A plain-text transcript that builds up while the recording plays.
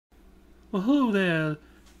Well, hello there,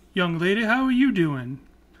 young lady. How are you doing?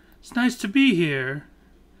 It's nice to be here.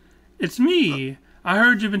 It's me. I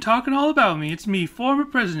heard you've been talking all about me. It's me, former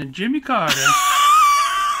President Jimmy Carter.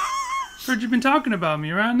 Heard you've been talking about me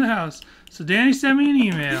around the house. So Danny sent me an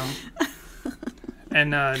email.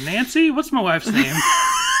 And Nancy, what's my wife's name?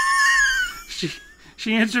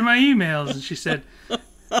 She answered my emails and she said,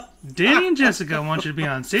 Danny and Jessica want you to be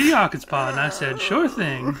on Sadie Hawkins' pod. And I said, sure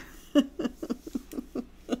thing.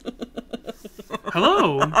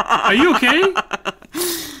 Hello, are you okay?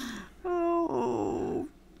 Oh,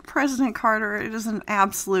 President Carter, it is an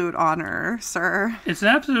absolute honor, sir. It's an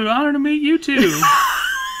absolute honor to meet you too.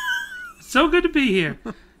 It's so good to be here.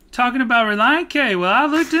 Talking about Relient K. Well, I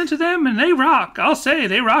looked into them and they rock. I'll say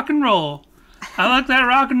they rock and roll. I like that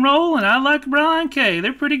rock and roll and I like Relient K.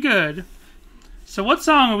 They're pretty good. So what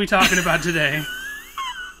song are we talking about today?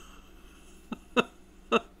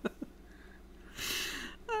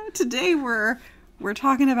 Today we're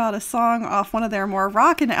talking about a song off one of their more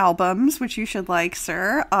rockin' albums, which you should like,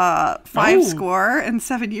 sir.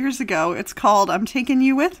 7 years ago. It's called I'm Taking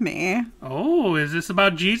You With Me. Oh, is this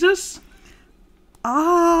about Jesus?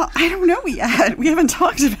 I don't know yet. We haven't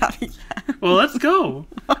talked about it yet. Well, let's go.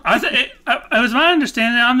 It was my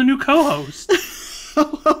understanding I'm the new co-host.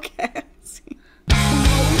 Oh, okay.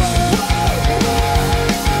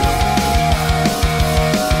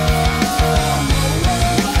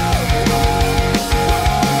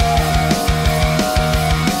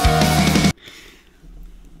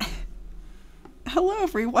 Hello,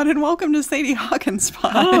 everyone, and welcome to Sadie Hawkins'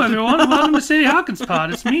 pod. Hello, everyone, and welcome to Sadie Hawkins'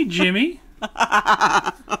 pod. It's me, Jimmy.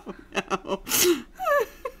 Oh, no.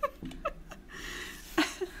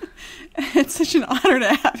 It's such an honor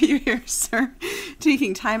to have you here, sir.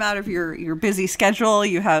 Taking time out of your busy schedule.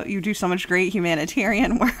 You do so much great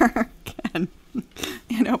humanitarian work, and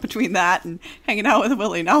between that and hanging out with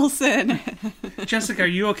Willie Nelson. Jessica, are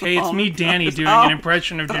you okay? It's me, Danny, doing an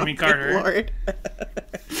impression of Jimmy Carter. Lord.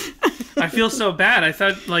 I feel so bad. I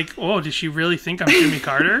thought, does she really think I'm Jimmy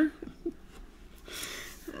Carter?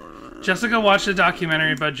 Jessica watched a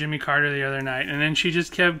documentary about Jimmy Carter the other night, and then she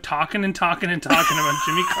just kept talking about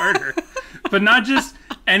Jimmy Carter. But not just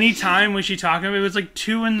any time was she talking about it. It was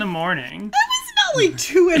 2 in the morning. That was not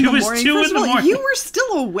 2 in the morning. It was 2 in the morning. You were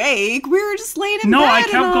still awake. We were just laying in bed. No, I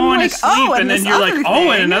kept going to sleep, and then you're like,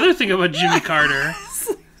 and another thing about Jimmy Carter.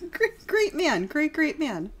 Great man. Great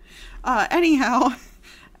man. Anyhow,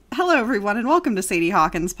 hello, everyone, and welcome to Sadie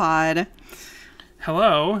Hawkins' pod.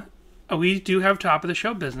 Hello. We do have top of the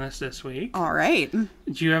show business this week. All right.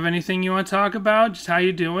 Do you have anything you want to talk about? Just how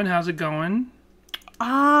you doing? How's it going? You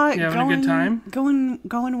having a good time?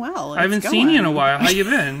 Going well. I haven't seen you in a while. How you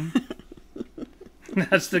been?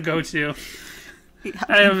 That's the go-to. Yeah.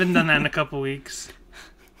 I haven't done that in a couple weeks.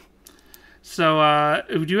 So,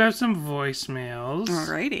 we do have some voicemails.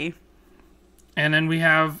 Alrighty. And then we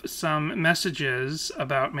have some messages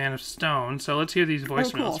about Man of Stone. So let's hear these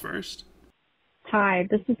voicemails first. Hi,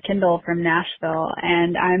 this is Kendall from Nashville,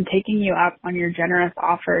 and I'm taking you up on your generous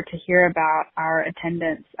offer to hear about our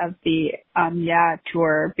attendance of the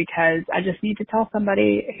tour, because I just need to tell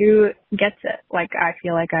somebody who gets it, like I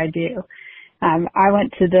feel like I do. I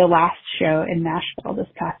went to the last show in Nashville this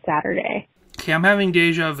past Saturday. Okay, I'm having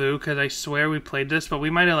deja vu because I swear we played this, but we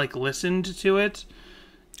might have listened to it.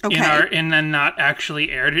 Okay. And then not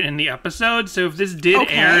actually aired it in the episode. So if this did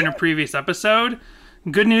air in a previous episode,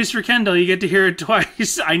 good news for Kendall, you get to hear it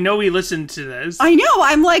twice. I know we listened to this. I know.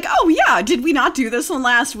 I'm like, oh yeah, did we not do this one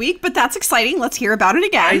last week? But that's exciting. Let's hear about it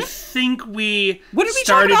again. I think we What did we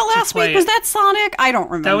talk about last week? Was that Sonic? I don't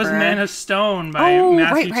remember. That was Man of Stone by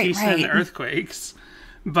Matthew Thiessen and the Earthquakes.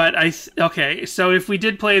 But okay, so if we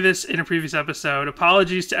did play this in a previous episode,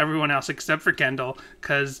 apologies to everyone else except for Kendall,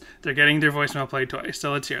 because they're getting their voicemail played twice.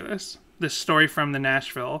 So let's hear this. This story from the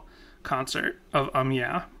Nashville concert of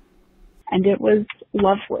Yeah. And it was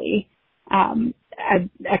lovely. I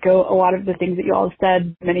echo a lot of the things that you all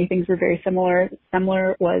said. Many things were very similar.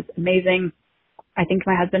 Similar was amazing. I think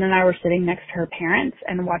my husband and I were sitting next to her parents,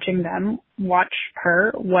 and watching them watch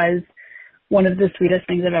her was one of the sweetest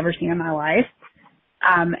things I've ever seen in my life.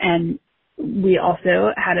 And we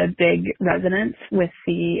also had a big resonance with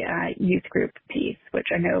the youth group piece, which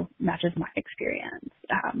I know matches my experience.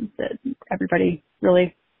 That everybody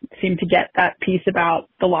really seemed to get that piece about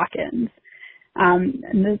the lock-ins. And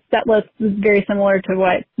the set list is very similar to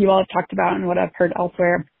what you all have talked about and what I've heard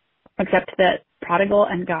elsewhere, except that Prodigal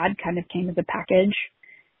and God kind of came as a package,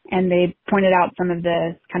 and they pointed out some of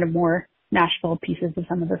the kind of more Nashville pieces of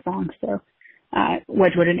some of the songs. So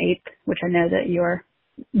Wedgwood and Ape, which I know that you're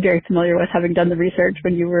very familiar with, having done the research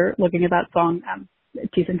when you were looking at that song,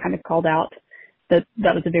 Thiessen kind of called out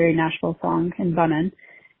that was a very Nashville song in Bunnin.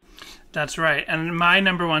 That's right. And my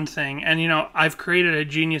number one thing, and I've created a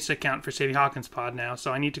Genius account for Sadie Hawkins Pod now,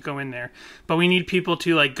 so I need to go in there. But we need people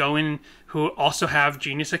to like go in who also have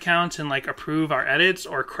Genius accounts and like approve our edits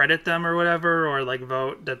or credit them or whatever, or like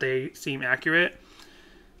vote that they seem accurate.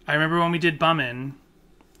 I remember when we did Bummin'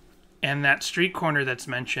 and that street corner that's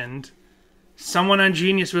mentioned, someone on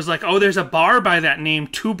Genius was like, "Oh, there's a bar by that name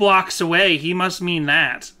 2 blocks away. He must mean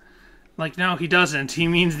that." Like, no, he doesn't. He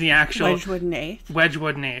means the actual Wedgwood and 8th.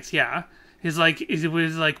 Wedgwood and 8th, yeah. It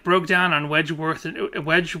was like broke down on Wedgwood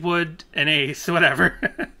and 8th, whatever.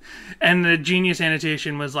 And the Genius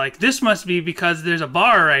annotation was like, this must be because there's a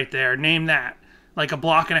bar right there. Name that. Like a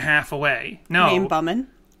block and a half away. No. Name Bummin'.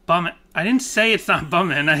 Bummin'. I didn't say it's not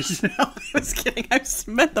Bummin'. I was kidding. I just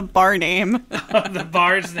meant the bar name. The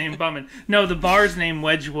bar's name Bummin'. No, the bar's name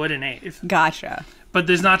Wedgwood and 8th. Gotcha. But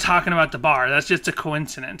there's not talking about the bar. That's just a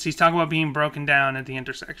coincidence. He's talking about being broken down at the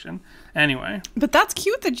intersection. Anyway. But that's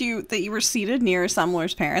cute that you were seated near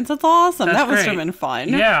Sumler's parents. That's awesome. That must have been fun.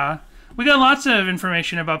 Yeah. We got lots of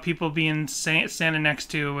information about people being standing next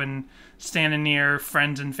to and standing near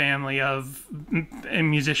friends and family of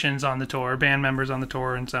musicians on the tour, band members on the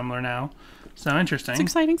tour in Sumler now. So interesting. It's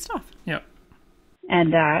exciting stuff. Yep.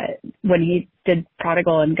 And when he did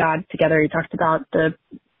Prodigal and God together, he talked about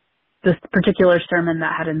this particular sermon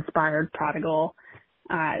that had inspired Prodigal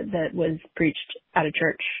that was preached at a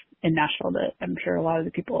church in Nashville that I'm sure a lot of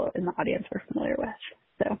the people in the audience were familiar with.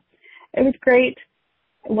 So it was great.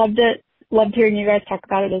 Loved it. Loved hearing you guys talk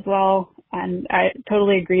about it as well. And I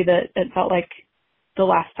totally agree that it felt like the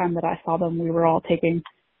last time that I saw them, we were all taking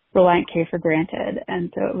Relient K for granted.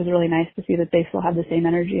 And so it was really nice to see that they still have the same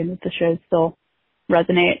energy and that the shows still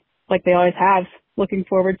resonate like they always have. Looking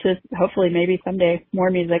forward to hopefully maybe someday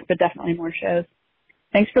more music, but definitely more shows.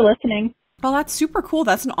 Thanks for listening. Well, that's super cool.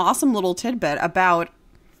 That's an awesome little tidbit about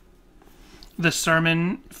the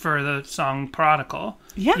sermon for the song Prodigal.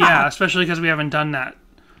 Yeah. Yeah, especially because we haven't done that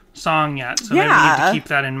song yet. So maybe we need to keep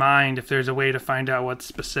that in mind if there's a way to find out what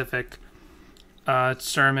specific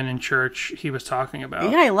sermon in church he was talking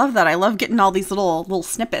about. Yeah, I love that. I love getting all these little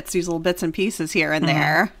snippets, these little bits and pieces here and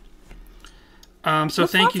there. So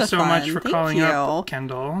thank you so much for calling up,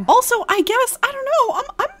 Kendall. Also, I guess, I don't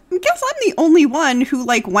know, I guess I'm the only one who,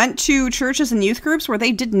 like, went to churches and youth groups where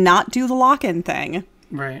they did not do the lock-in thing.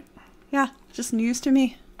 Right. Yeah, just news to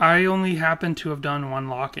me. I only happen to have done one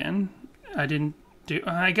lock-in. I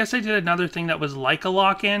guess I did another thing that was like a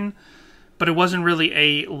lock-in, but it wasn't really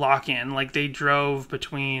a lock-in. Like, they drove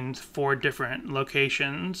between 4 different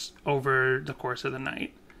locations over the course of the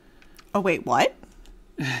night. Oh, wait, what?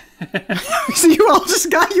 So you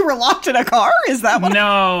were locked in a car? Is that what?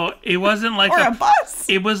 No, it wasn't like or a bus.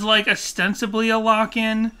 It was like ostensibly a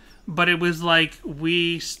lock-in, but it was like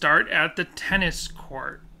we start at the tennis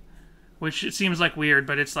court, which it seems like weird,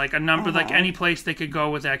 but it's like a number, like any place they could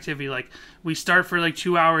go with activity. Like we start for like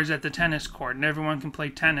 2 hours at the tennis court, and everyone can play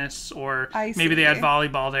tennis, or maybe they had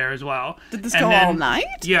volleyball there as well. Did this go all night?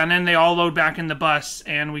 Yeah, and then they all load back in the bus,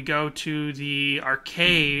 and we go to the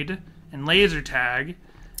arcade and laser tag.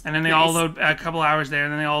 And then they all load a couple hours there,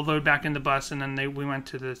 and then they all load back in the bus, and then we went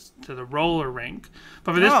to the roller rink.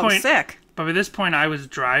 But by this point, I was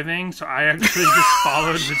driving, so I actually just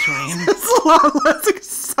followed between. It's a lot less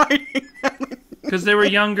exciting. Because there were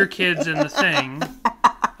younger kids in the thing.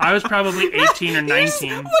 I was probably 18 or 19.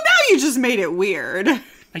 Well, now you just made it weird.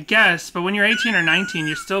 I guess, but when you're 18 or 19,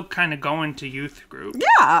 you're still kind of going to youth group. Yeah,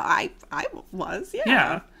 I was. Yeah.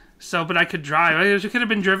 Yeah. So, but I could drive. I could have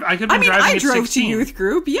been driving. I driving at 16. I drove to youth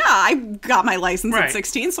group. Yeah, I got my license at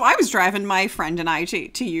 16, so I was driving my friend and I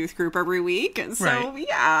to youth group every week. And so,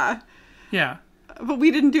 yeah. Yeah. But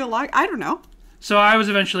we didn't do a lot. I don't know. So I was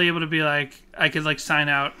eventually able to be like, I could like sign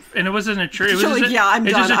out, and it wasn't a church. It was like, I'm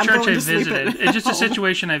done. Just a church I visited. It's just a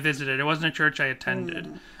situation I visited. It wasn't a church I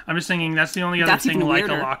attended. I'm just thinking that's the only other thing like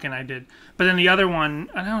a lock-in I did. But then the other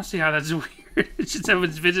one, I don't see how that's weird. It's just I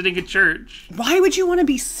was visiting a church. Why would you want to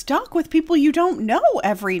be stuck with people you don't know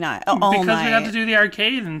every night? Because we have to do the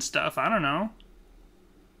arcade and stuff. I don't know.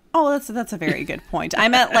 Oh, that's a very good point. I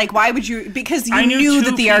meant like, why would you? Because you knew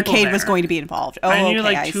that the arcade was going to be involved. Oh, I knew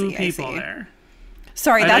like two people there.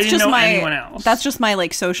 Sorry, that's just my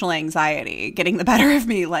like social anxiety getting the better of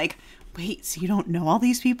me. Like, wait, so you don't know all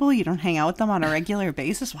these people? You don't hang out with them on a regular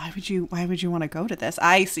basis? Why would you want to go to this?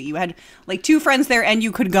 I see. You had like 2 friends there, and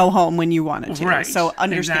you could go home when you wanted to. Right. So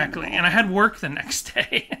understandable. Exactly. And I had work the next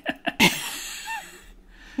day.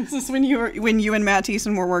 Is this when you and Matt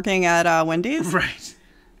Thiessen were working at Wendy's? Right.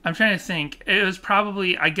 I'm trying to think. It was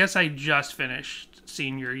probably, I guess I just finished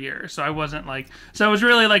senior year, so I wasn't like, so it was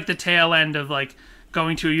really like the tail end of like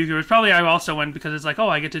going to a youth group. Probably I also went because it's like, oh,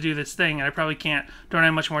 I get to do this thing, and I probably don't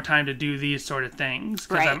have much more time to do these sort of things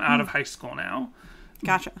because I'm out of high school now.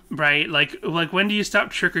 Gotcha. Right? Like when do you stop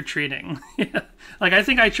trick-or-treating? Like, I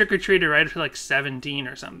think I trick-or-treated right after, like, 17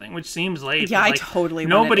 or something, which seems late. Yeah, like, I totally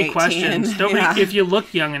nobody went at 18. questions. If you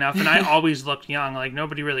look young enough, and I always looked young, like,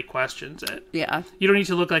 nobody really questions it. Yeah. You don't need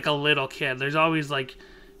to look like a little kid. There's always, like,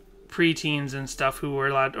 preteens and stuff who were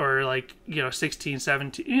allowed, or, like, 16,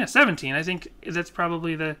 17. Yeah, 17. I think that's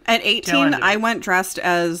probably the At 18, I went dressed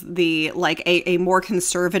as a more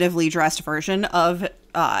conservatively dressed version of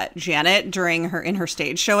Janet in her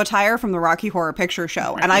stage show attire from the Rocky Horror Picture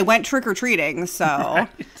Show. And I went trick-or-treating, so... Right.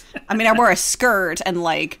 I mean, I wore a skirt and,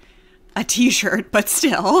 like, a t-shirt, but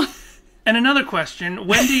still. And another question,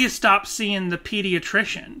 when do you stop seeing the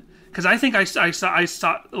pediatrician? Because I think I last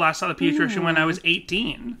saw the pediatrician when I was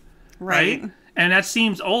 18. Right? And that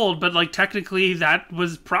seems old, but, like, technically that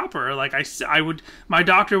was proper. Like, my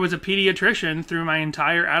doctor was a pediatrician through my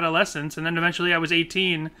entire adolescence, and then eventually I was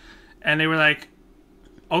 18, and they were like,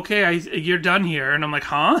 okay, you're done here. And I'm like,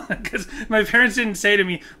 huh? Because my parents didn't say to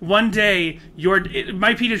me, one day,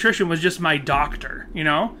 my pediatrician was just my doctor,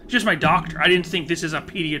 Just my doctor. I didn't think this is a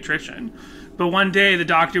pediatrician. But one day, the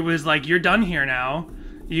doctor was like, you're done here now.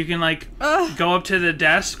 You can, like, go up to the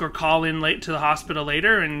desk or call in late to the hospital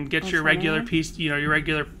later and get your regular your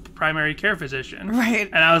regular primary care physician. Right.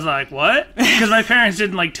 And I was like, what? Because my parents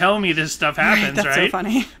didn't, like, tell me this stuff happens, right? That's so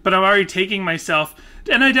funny. But I'm already taking myself...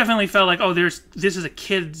 And I definitely felt like, this is a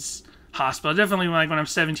kid's hospital. Definitely, like, when I'm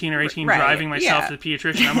 17 or 18 driving myself to the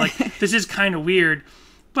pediatrician, I'm like, this is kind of weird.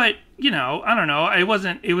 But, I don't know. It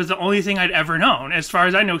was the only thing I'd ever known. As far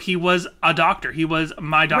as I know, he was a doctor. He was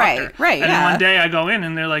my doctor. Right, and then one day I go in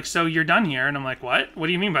and they're like, so you're done here. And I'm like, what? What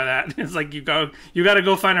do you mean by that? It's like, you got to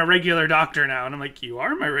go find a regular doctor now. And I'm like, you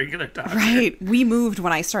are my regular doctor. Right. We moved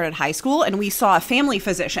when I started high school and we saw a family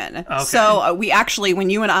physician. Okay. So we actually, when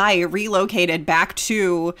you and I relocated back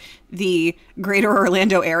to the greater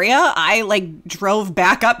Orlando area, I, like, drove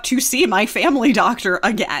back up to see my family doctor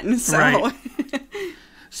again. So. Right.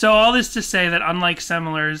 So all this to say that, unlike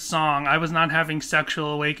Semler's song, I was not having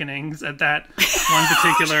sexual awakenings at that one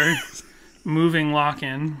particular moving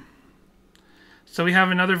lock-in. So we have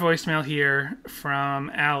another voicemail here from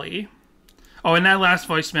Allie. Oh, and that last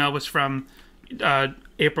voicemail was from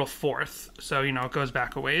April 4th. So, it goes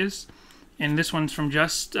back a ways. And this one's from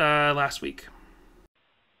just last week.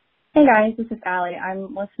 Hey guys, this is Allie.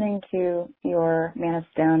 I'm listening to your Man of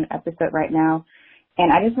Stone episode right now.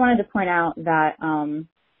 And I just wanted to point out that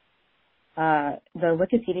the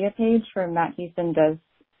Wikipedia page for Matt Houston does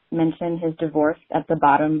mention his divorce at the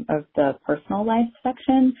bottom of the personal life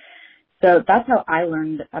section. So that's how I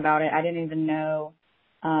learned about it. I didn't even know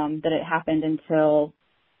that it happened until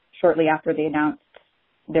shortly after they announced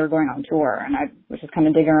they were going on tour. And I was just kind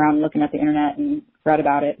of digging around looking at the internet and read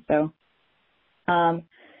about it. So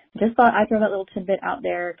just thought I'd throw that little tidbit out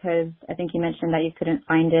there because I think you mentioned that you couldn't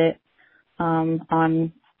find it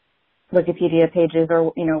on Wikipedia pages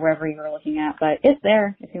or, wherever you were looking at, but it's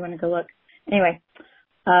there if you want to go look. Anyway,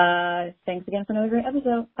 thanks again for another great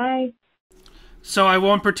episode. Bye. So I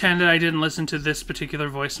won't pretend that I didn't listen to this particular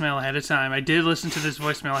voicemail ahead of time. I did listen to this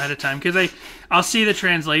voicemail ahead of time because I'll see the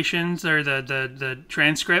translations or the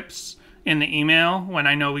transcripts in the email when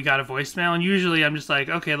I know we got a voicemail, and usually I'm just like,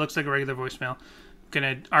 okay, it looks like a regular voicemail. I'm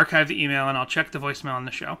going to archive the email and I'll check the voicemail on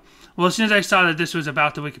the show. Well, as soon as I saw that this was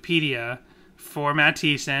about the Wikipedia for Matt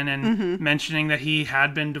Thiessen and mentioning that he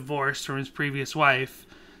had been divorced from his previous wife,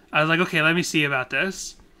 I was like, okay, let me see about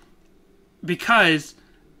this. Because,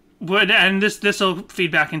 and this will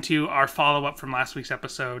feed back into our follow-up from last week's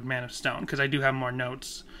episode, Man of Stone, because I do have more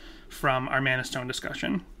notes from our Man of Stone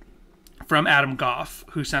discussion from Adam Goff,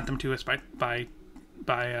 who sent them to us by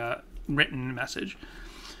written message.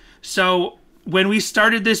 So when we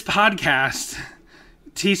started this podcast,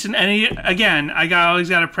 Thiessen, and again, I always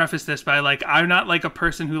got to preface this by, like, I'm not like a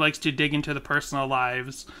person who likes to dig into the personal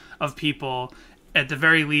lives of people. At the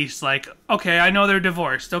very least, like, okay, I know they're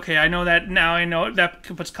divorced. Okay, I know that now. I know that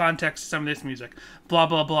puts context to some of this music. Blah,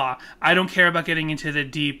 blah, blah. I don't care about getting into the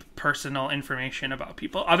deep personal information about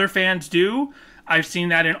people. Other fans do. I've seen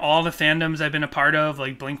that in all the fandoms I've been a part of,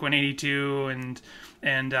 like Blink-182 and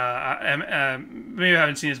maybe I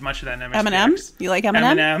haven't seen as much of that in MSPX. Eminem? You like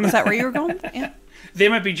Eminem? Eminem. Is that where you were going? Yeah. They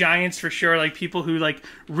might be giants for sure, like people who, like,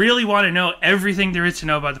 really want to know everything there is to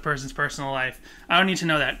know about the person's personal life. I don't need to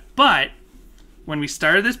know that. But when we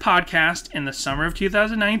started this podcast in the summer of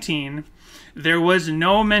 2019, there was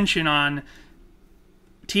no mention on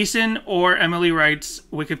Thiessen or Emily Wright's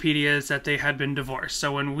Wikipedia is that they had been divorced.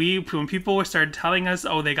 So when people started telling us,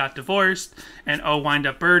 oh, they got divorced, and oh, Wind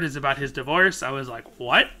Up Bird is about his divorce, I was like,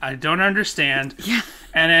 what? I don't understand. Yeah.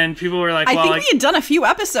 And then people were like, I well, think like, we had done a few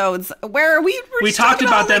episodes where we talked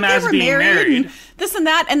about them like, as being married. And this and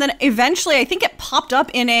that, and then eventually I think it popped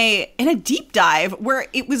up in a deep dive where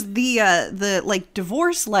it was the like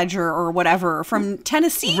divorce ledger or whatever from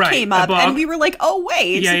Tennessee came up, and we were like, oh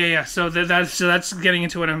wait. Yeah. So that's getting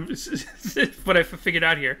into what what I figured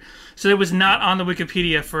out here. So it was not on the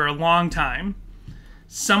Wikipedia for a long time.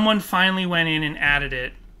 Someone finally went in and added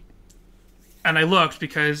it. And I looked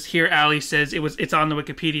because here Allie says it's on the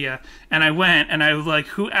Wikipedia, and I went and I was like,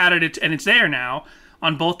 who added it? And it's there now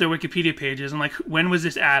on both their Wikipedia pages. And like, when was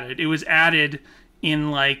this added? It was added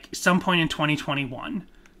in like some point in 2021,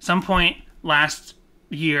 some point last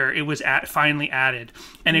year. It was finally added,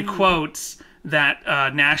 and it quotes that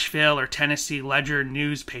Nashville or Tennessee Ledger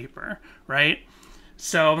newspaper, right?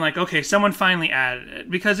 So I'm like, okay, someone finally added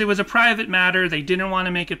it because it was a private matter. They didn't want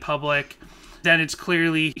to make it public. Then it's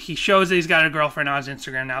clearly, he shows that he's got a girlfriend on his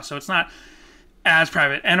Instagram now, so it's not as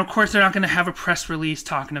private. And of course, they're not going to have a press release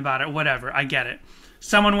talking about it, whatever. I get it.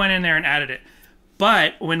 Someone went in there and added it.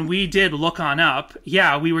 But when we did Look On Up,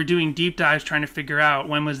 yeah, we were doing deep dives trying to figure out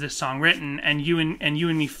when was this song written, and you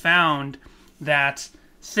and me found that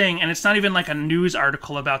thing, and it's not even like a news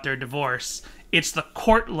article about their divorce. It's the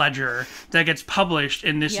court ledger that gets published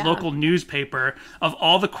in this local newspaper of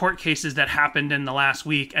all the court cases that happened in the last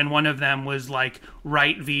week. And one of them was like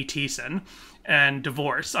Wright v. Thiessen and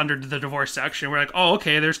divorce under the divorce section. We're like, oh,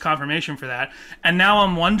 okay, there's confirmation for that. And now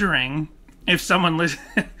I'm wondering if someone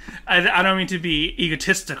I don't mean to be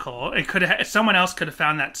egotistical. Someone else could have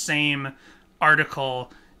found that same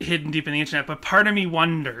article hidden deep in the internet. But part of me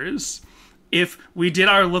wonders if we did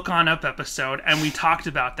our Look On Up episode and we talked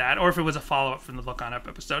about that, or if it was a follow-up from the Look On Up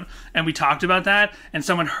episode, and we talked about that, and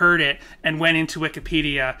someone heard it and went into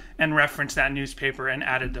Wikipedia and referenced that newspaper and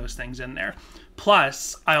added those things in there.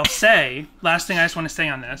 Plus, I'll say, last thing I just want to say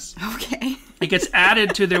on this. Okay. It gets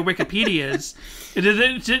added to their Wikipedias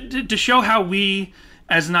to show how we,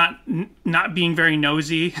 as not being very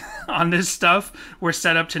nosy on this stuff, we're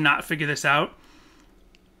set up to not figure this out.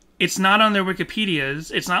 It's not on their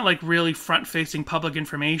Wikipedias. It's not like really front-facing public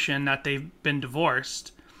information that they've been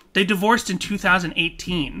divorced. They divorced in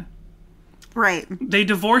 2018. Right. They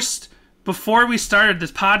divorced before we started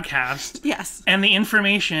this podcast. Yes. And the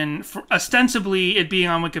information, ostensibly it being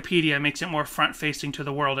on Wikipedia, makes it more front-facing to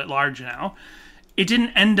the world at large now. It didn't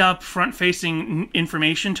end up front-facing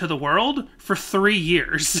information to the world for 3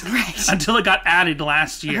 years. Right. Until it got added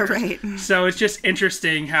last year. Right. So it's just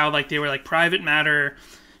interesting how like they were like private matter,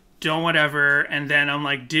 don't whatever, and then I'm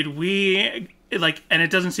like, did we, like, and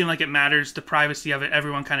it doesn't seem like it matters, the privacy of it,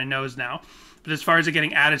 everyone kind of knows now. But as far as it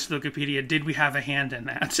getting added to the Wikipedia, did we have a hand in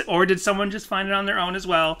that? Or did someone just find it on their own as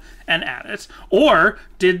well and add it? Or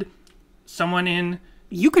did someone in...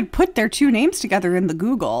 You could put their two names together in the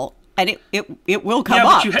Google, and it will come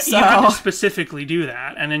up. Yeah, but you had to specifically do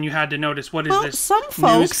that, and then you had to notice, what is this some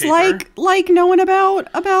folks newspaper? like knowing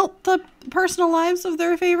about the personal lives of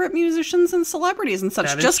their favorite musicians and celebrities and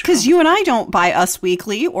such. Just because you and I don't buy Us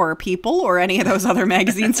Weekly or People or any of those other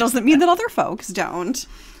magazines doesn't mean that other folks don't.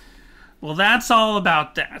 Well, that's all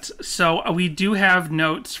about that. So we do have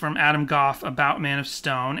notes from Adam Goff about Man of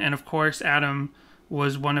Stone, and of course Adam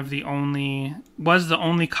was the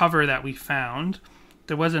only cover that we found.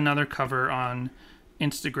 There was another cover on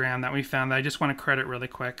Instagram that we found that I just want to credit really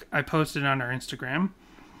quick. I posted it on our Instagram.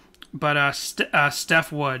 But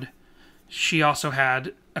Steph Wood, she also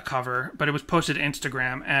had a cover, but it was posted to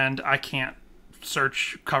Instagram, and I can't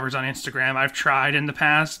search covers on Instagram. I've tried in the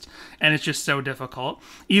past, and it's just so difficult.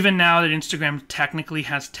 Even now that Instagram technically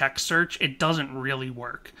has text search, it doesn't really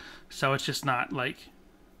work. So it's just not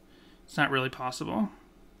it's not really possible.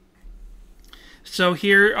 So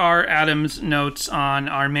here are Adam's notes on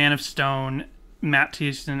our Man of Stone, Matt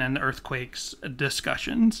Thiessen, and the Earthquakes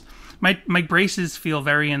discussions. My braces feel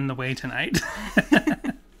very in the way tonight.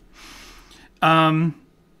 And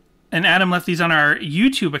Adam left these on our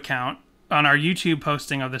YouTube account, on our YouTube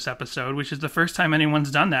posting of this episode, which is the first time anyone's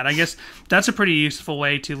done that. I guess that's a pretty useful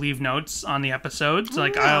way to leave notes on the episodes.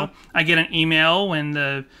 I get an email when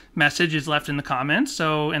the message is left in the comments,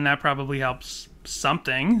 and that probably helps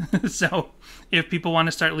something. So if people want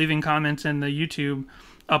to start leaving comments in the YouTube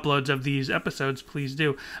uploads of these episodes, please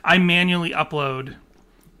do. I manually upload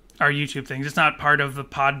our YouTube things. It's not part of the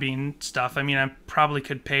Podbean stuff. I mean, I probably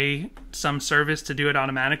could pay some service to do it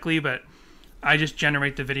automatically, but I just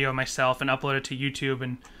generate the video myself and upload it to YouTube.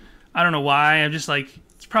 And I don't know why. I'm just like,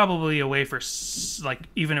 It's probably a way for like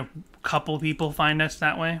even a couple people find us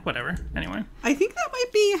that way. Whatever. Anyway, I think that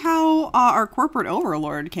might be how our corporate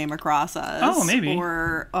overlord came across us. Oh, maybe.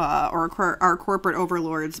 Or our corporate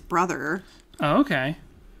overlord's brother. Oh, okay.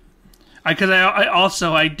 Because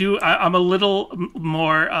I'm a little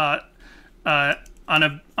more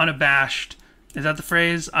unabashed. Is that the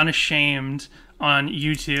phrase? Unashamed on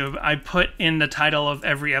YouTube. I put in the title of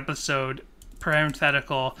every episode,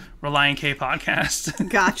 parenthetical, Relient K podcast.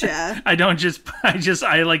 Gotcha. I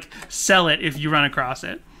like sell it if you run across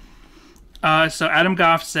it. So Adam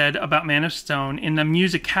Goff said about Man of Stone, in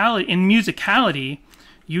musicality,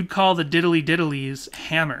 you'd call the diddly diddlies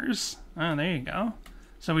hammers. Oh, there you go.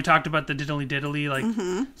 So we talked about the diddly diddly, like,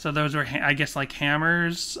 so those were, I guess, like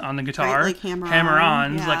hammers on the guitar. Right, like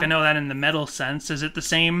hammer-ons. yeah. Like, I know that in the metal sense. Is it the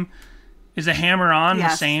same? Is a hammer-on the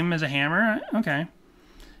same as a hammer? Okay.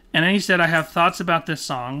 And then he said, I have thoughts about this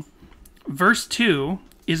song. Verse 2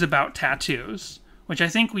 is about tattoos, which I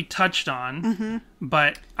think we touched on,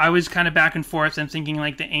 but I was kind of back and forth and thinking,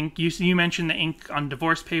 like, the ink. You mentioned the ink on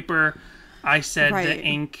divorce paper. I said the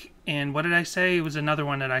ink, and what did I say? It was another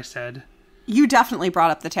one that I said. You definitely brought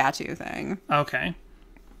up the tattoo thing. Okay.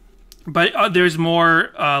 But there's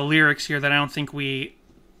more lyrics here that I don't think we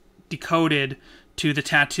decoded to the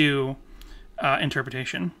tattoo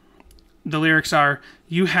interpretation. The lyrics are,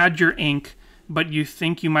 you had your ink, but you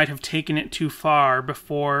think you might have taken it too far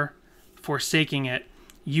before forsaking it.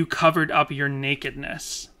 You covered up your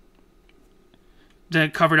nakedness.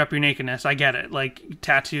 Covered up your nakedness, I get it. Like,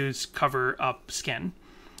 tattoos cover up skin.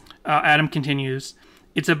 Adam continues,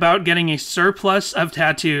 it's about getting a surplus of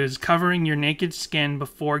tattoos, covering your naked skin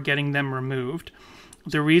before getting them removed.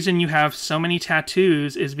 The reason you have so many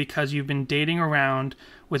tattoos is because you've been dating around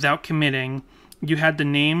without committing. You had the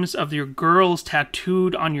names of your girls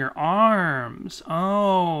tattooed on your arms.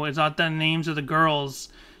 Oh, it's not the names of the girls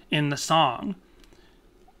in the song.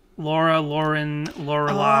 Laura, Lauren,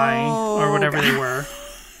 Lorelai, or whatever they were.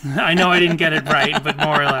 I know I didn't get it right, but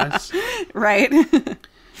more or less. Right.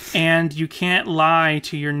 And you can't lie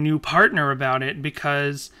to your new partner about it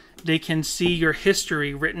because they can see your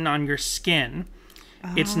history written on your skin.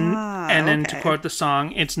 And then to quote the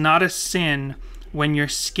song, it's not a sin when your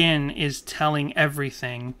skin is telling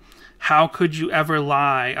everything. How could you ever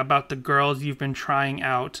lie about the girls you've been trying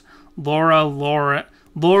out?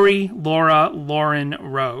 Lori, Laura, Lauren,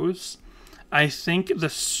 Rose. I think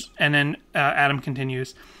and then Adam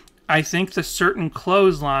continues, I think the certain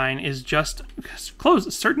clothesline is just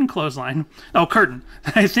curtain.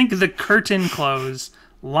 I think the curtain close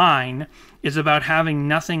line is about having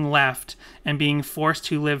nothing left and being forced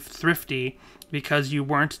to live thrifty because you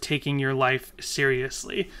weren't taking your life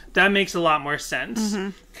seriously. That makes a lot more sense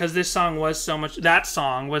because that song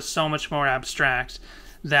was so much more abstract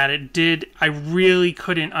that I really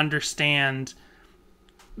couldn't understand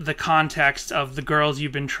the context of the girls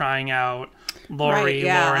you've been trying out, Lori,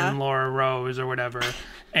 Lauren, Laura, Rose, or whatever.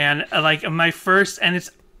 And like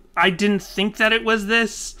I didn't think that it was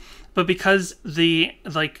this, but because the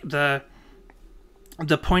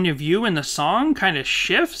point of view in the song kind of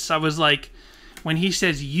shifts, I was like, when he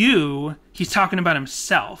says you, he's talking about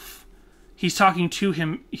himself. He's talking to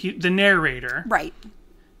the narrator. Right.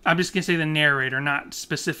 I'm just going to say the narrator, not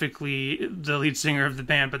specifically the lead singer of the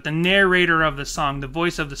band, but the narrator of the song, the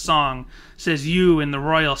voice of the song, says you in the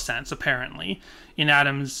royal sense, apparently, in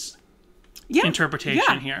Adam's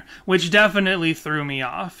interpretation here, which definitely threw me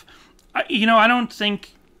off. I don't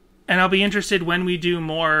think, and I'll be interested when we do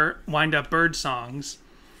more Wind Up Bird songs,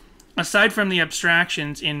 aside from the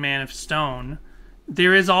abstractions in Man of Stone,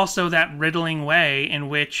 there is also that riddling way in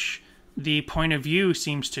which the point of view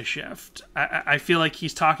seems to shift. I feel like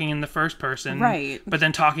he's talking in the first person, right? But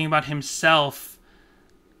then talking about himself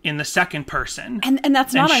in the second person, and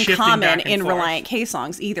that's not uncommon in Relient K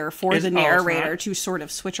songs either, for the narrator to sort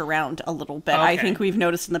of switch around a little bit. Okay. I think we've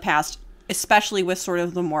noticed in the past, especially with sort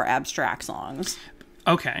of the more abstract songs.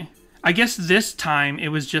 Okay, I guess this time it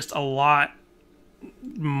was just a lot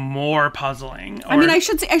more puzzling. I mean, I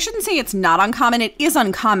shouldn't say it's not uncommon. It is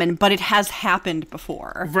uncommon, but it has happened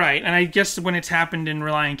before. Right, and I guess when it's happened in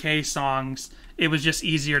Relient K songs, it was just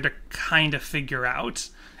easier to kind of figure out.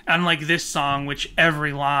 Unlike this song, which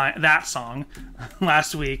that song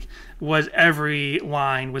last week every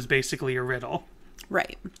line was basically a riddle.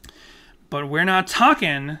 Right. But we're not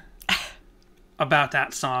talking about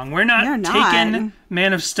that song. We're not taking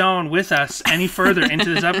Man of Stone with us any further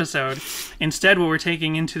into this episode. Instead, what we're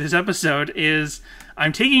taking into this episode is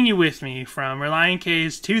I'm Taking You With Me from Relient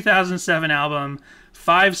K's 2007 album,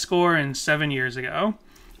 7 years ago.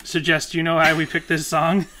 So, Jess, do you know why we picked this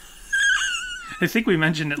song? I think we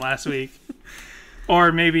mentioned it last week.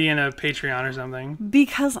 Or maybe in a Patreon or something.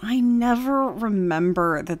 Because I never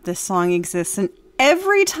remember that this song exists, and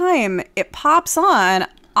every time it pops on,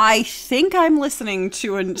 I think I'm listening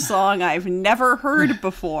to a song I've never heard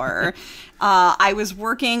before. I was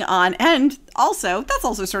working on, and also, that's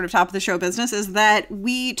also sort of top of the show business, is that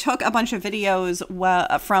we took a bunch of videos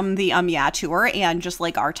from the Yeah tour and just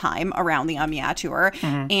like our time around the Yeah tour.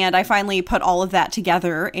 And I finally put all of that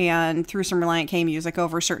together and threw some Relient K music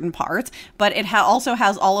over certain parts. But it also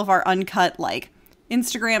has all of our uncut, like,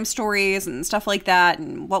 Instagram stories and stuff like that,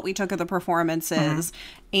 and what we took of the performances.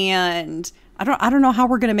 And I don't know how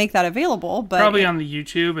we're going to make that available, but probably on the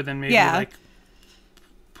YouTube, and then maybe like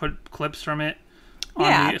put clips from it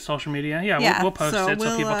on the social media. We'll post it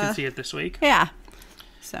so people can see it this week.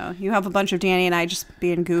 So you have a bunch of Danny and I just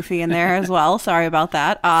being goofy in there as well. Sorry about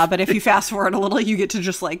that. But if you fast forward a little, you get to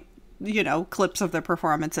just like, you know, clips of the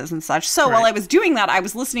performances and such. So while I was doing that, I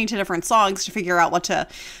was listening to different songs to figure out what to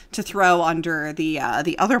throw under the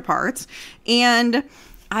other parts. And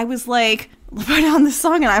I was like, put on this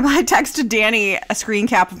song, and I texted Danny a screen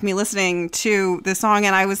cap of me listening to this song,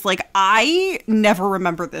 and I was like, I never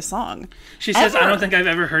remember this song. She says, I don't think I've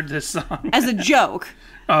ever heard this song. As a joke.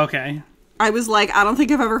 Oh, okay. I was like, I don't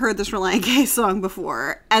think I've ever heard this Relient K song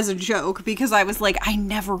before, as a joke, because I was like, I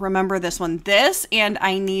never remember this one. This and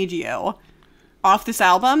I Need You off this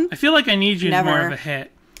album. I feel like I Need You is more of a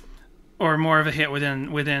hit, or more of a hit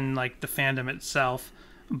within like the fandom itself.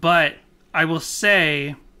 But I will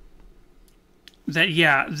say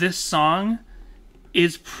that this song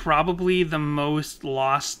is probably the most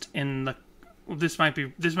lost in the. This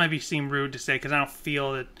might seem rude to say because I don't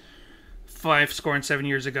feel that 7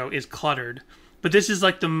 years ago is cluttered, but this is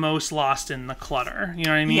like the most lost in the clutter. You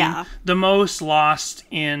know what I mean? Yeah. The most lost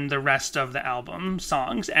in the rest of the album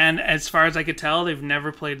songs, and as far as I could tell, they've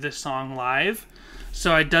never played this song live.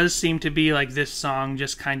 So it does seem to be like this song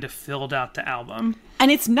just kind of filled out the album. And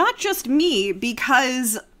it's not just me,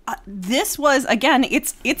 because this was, again,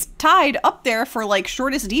 it's tied up there for like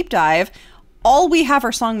shortest deep dive. All we have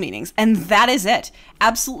are song meanings, and that is it.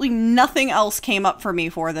 Absolutely nothing else came up for me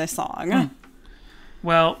for this song.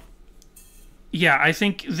 Well, yeah, I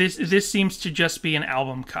think this seems to just be an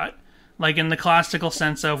album cut. Like in the classical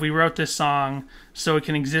sense of, we wrote this song so it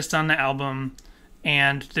can exist on the album,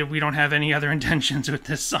 and that we don't have any other intentions with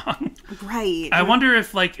this song. Right. I wonder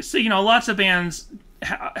if, like, so, you know, lots of bands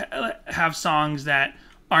have songs that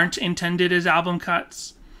aren't intended as album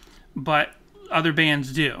cuts, but other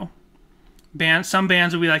bands do. Some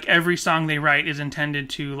bands will be like, every song they write is intended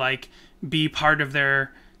to like be part of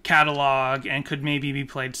their catalog and could maybe be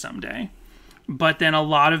played someday. But then a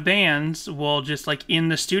lot of bands will just, like, in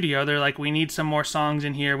the studio, they're like, we need some more songs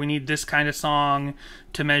in here. We need this kind of song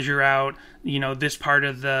to measure out, you know, this part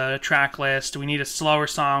of the track list. We need a slower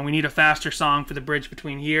song. We need a faster song for the bridge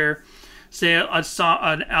between here. Say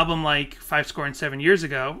an album like 7 years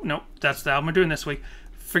ago. Nope, that's the album we're doing this week.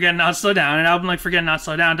 Forget Not Slow Down. An album like Forget Not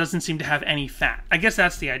Slow Down doesn't seem to have any fat. I guess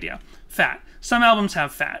that's the idea. Fat. Some albums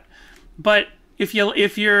have fat. But if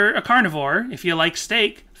you're a carnivore, if you like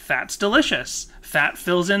steak, fat's delicious. Fat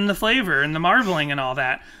fills in the flavor and the marbling and all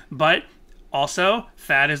that. But also,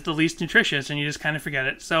 fat is the least nutritious, and you just kind of forget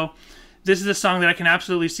it. So this is a song that I can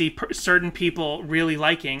absolutely see certain people really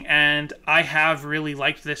liking, and I have really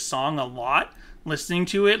liked this song a lot, listening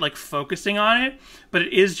to it, like focusing on it. But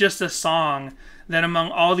it is just a song that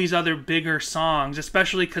among all these other bigger songs,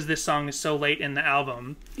 especially because this song is so late in the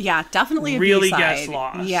album, definitely really B-side. Gets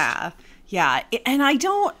lost. Yeah. And I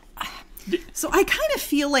don't... So I kind of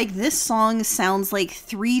feel like this song sounds like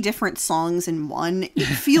 3 different songs in one. It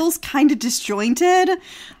feels kind of disjointed.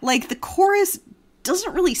 Like the chorus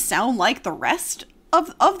doesn't really sound like the rest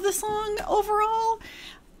of the song overall.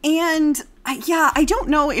 And I don't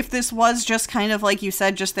know if this was just kind of like you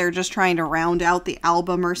said, just they're just trying to round out the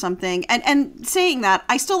album or something. And saying that,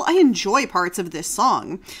 I enjoy parts of this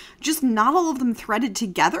song, just not all of them threaded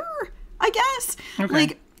together, I guess. Okay.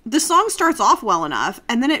 Like, the song starts off well enough,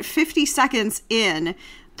 and then at 50 seconds in,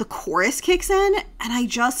 the chorus kicks in, and I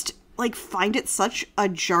just, like, find it such a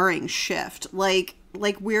jarring shift. Like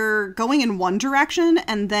we're going in one direction,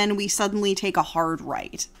 and then we suddenly take a hard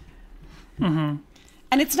right. Mm-hmm.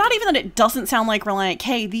 And it's not even that it doesn't sound like Relient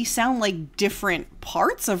K. These sound like different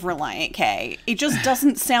parts of Relient K. It just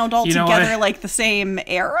doesn't sound all together like the same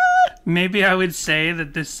era. Maybe I would say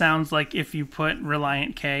that this sounds like if you put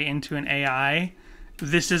Relient K into an AI,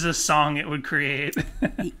 this is a song it would create.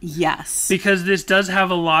 Yes. Because this does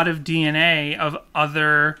have a lot of DNA of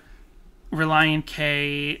other Relient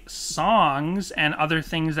K songs and other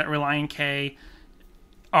things that Relient K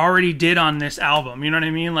already did on this album. You know what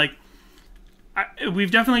I mean? Like,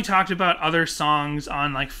 we've definitely talked about other songs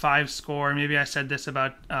on like Five Score. Maybe I said this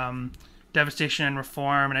about Devastation and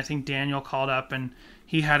Reform, and I think Daniel called up and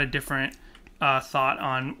he had a different thought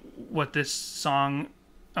on what this song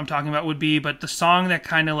I'm talking about would be. But the song that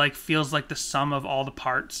kind of like feels like the sum of all the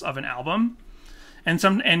parts of an album,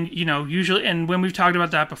 and you know, usually, and when we've talked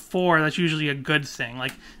about that before, that's usually a good thing.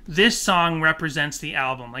 Like this song represents the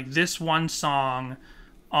album. Like this one song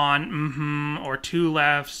on or Two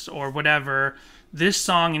Lefts or whatever, this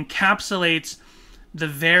song encapsulates the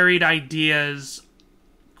varied ideas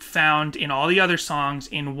found in all the other songs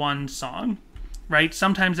in one song, right?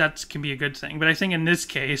 Sometimes that can be a good thing, but I think in this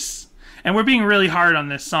case, and we're being really hard on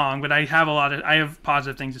this song, but I have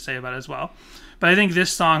positive things to say about it as well. But I think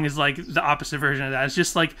this song is like the opposite version of that. It's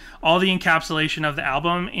just like all the encapsulation of the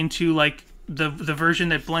album into like the version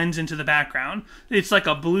that blends into the background. It's like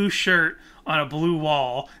a blue shirt on a blue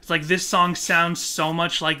wall. It's like this song sounds so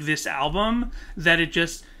much like this album that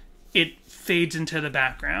it fades into the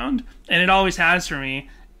background, and it always has for me.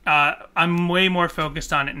 I'm way more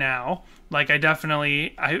focused on it now. Like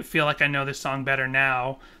I feel like I know this song better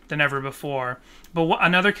now than ever before. But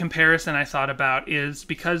another comparison I thought about is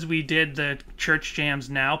because we did the Church Jams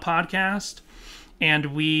Now podcast, and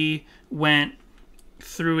we went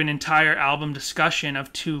through an entire album discussion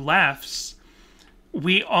of Two Lefts.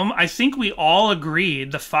 I think we all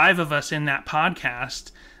agreed, the five of us in that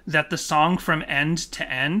podcast, that the song From End to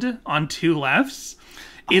End on Two Lefts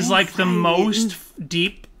is the most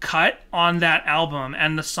deep cut on that album,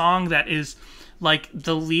 and the song that is like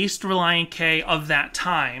the least Relient K of that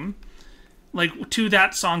time. Like, to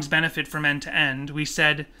that song's benefit, From End to End, we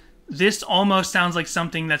said this almost sounds like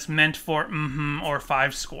something that's meant for or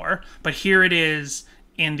Five Score, but here it is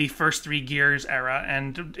in the first Three Gears era,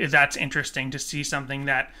 and that's interesting to see something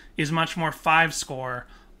that is much more Five Score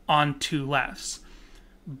on Two Lefts.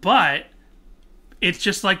 But it's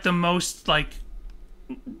just like the most like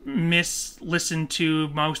listened to,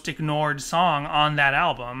 most ignored song on that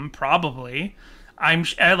album, probably.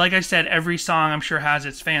 Like I said, every song I'm sure has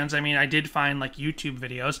its fans. I mean, I did find like YouTube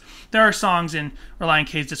videos. There are songs in Relient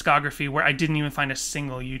K's discography where I didn't even find a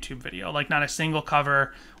single YouTube video, like not a single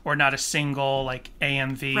cover or not a single like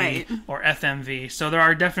AMV or FMV. So there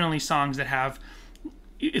are definitely songs that have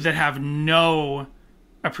no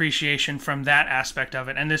appreciation from that aspect of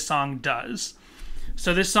it, and this song does.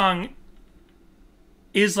 So this song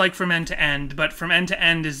is like From End to End, but From End to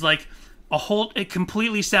End is like it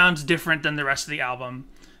completely sounds different than the rest of the album.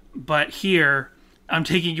 But here, I'm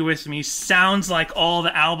Taking You With Me sounds like all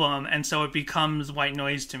the album, and so it becomes white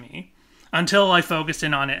noise to me until I focus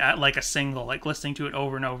in on it at like a single, like listening to it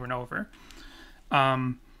over and over and over.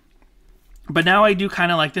 But now I do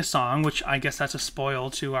kind of like this song, which I guess that's a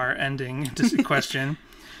spoil to our ending question.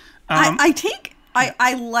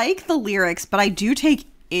 I like the lyrics, but I do take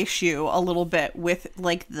issue a little bit with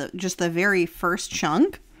like the very first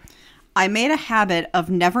chunk. I made a habit of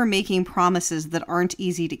never making promises that aren't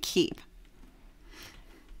easy to keep.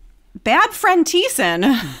 Bad friend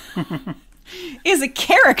Thiessen is a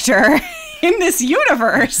character in this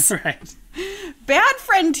universe. Right. Bad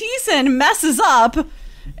friend Thiessen messes up,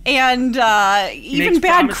 and even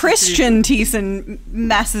bad Christian Thiessen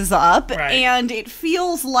messes up, right. And it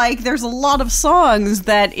feels like there's a lot of songs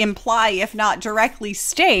that imply, if not directly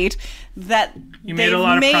state, that they've made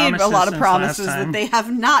a lot of promises that they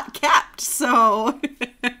have not kept. So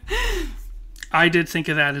I did think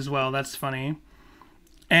of that as well. That's funny.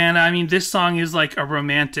 And I mean, this song is like a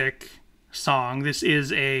romantic song. This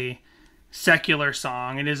is a secular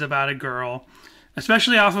song. It is about a girl.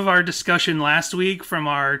 Especially off of our discussion last week from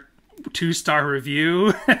our 2-star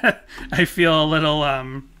review, I feel a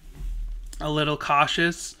little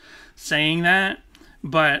cautious saying that.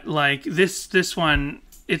 But like this one,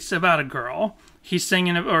 it's about a girl. He's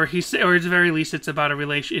singing, or at the very least, it's about a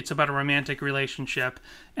romantic relationship,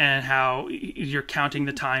 and how you're counting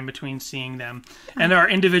the time between seeing them. And there are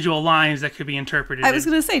individual lines that could be interpreted. I was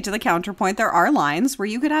going to say, to the counterpoint, there are lines where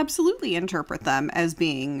you could absolutely interpret them as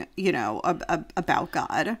being, about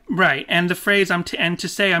God. Right. And the phrase and to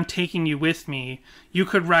say I'm taking you with me, you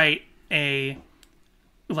could write a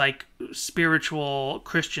like spiritual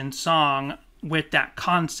Christian song with that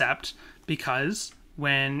concept, because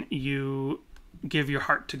when you give your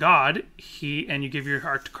heart to God, and you give your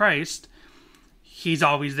heart to Christ, He's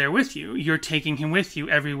always there with you. You're taking Him with you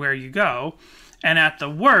everywhere you go. And at the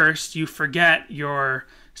worst, you forget you're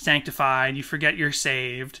sanctified, you forget you're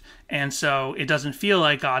saved, and so it doesn't feel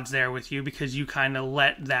like God's there with you, because you kind of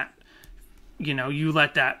let that, you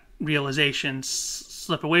let that realization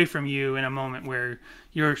slip away from you in a moment where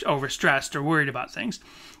you're overstressed or worried about things.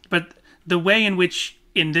 But the way in which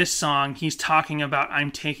in this song, he's talking about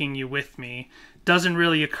I'm taking you with me, doesn't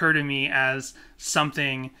really occur to me as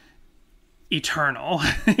something eternal.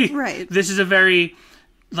 Right. This is a very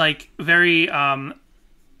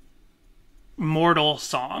mortal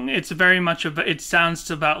song. It's very much of, it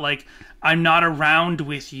sounds about like, I'm not around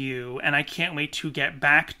with you and I can't wait to get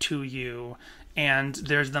back to you, and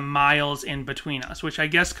there's the miles in between us, which I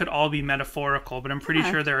guess could all be metaphorical, but I'm pretty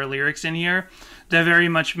sure there are lyrics in here that very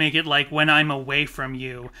much make it like, when I'm away from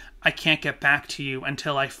you, I can't get back to you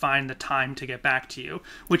until I find the time to get back to you,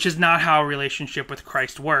 which is not how a relationship with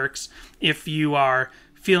Christ works. If you are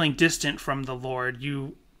feeling distant from the Lord,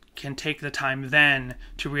 you can take the time then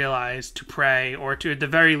to realize, to pray, or to, at the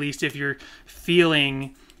very least, if you're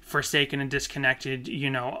feeling forsaken and disconnected,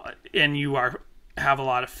 and you have a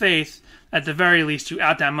lot of faith, at the very least, you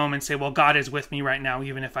at that moment say, well, God is with me right now,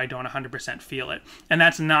 even if I don't 100% feel it. And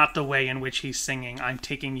that's not the way in which he's singing I'm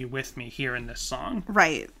taking you with me here in this song.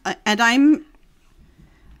 Right.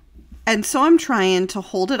 And so I'm trying to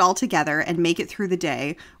hold it all together and make it through the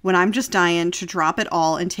day when I'm just dying to drop it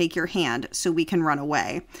all and take your hand so we can run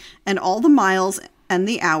away. And all the miles and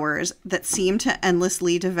the hours that seem to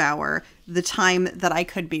endlessly devour the time that I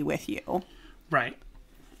could be with you. Right.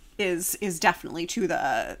 Is definitely to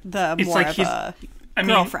the It's more like of a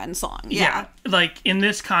girlfriend song. Yeah. Like in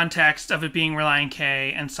this context of it being Relient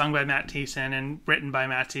K and sung by Matt Thiessen and written by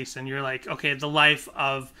Matt Thiessen, you're like, okay, the life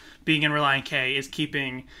of being in Relient K is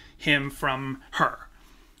keeping him from her.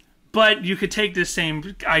 But you could take this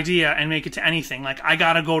same idea and make it to anything. Like, I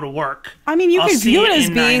gotta go to work. I mean, you could view it as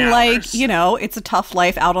being like, hours. It's a tough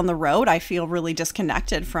life out on the road. I feel really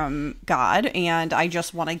disconnected from God, and I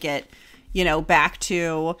just want to get, back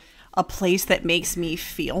to a place that makes me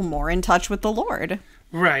feel more in touch with the Lord.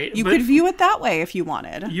 Right. You could view it that way if you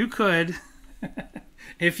wanted. You could.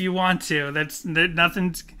 If you want to.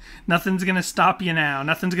 Nothing's gonna stop you now.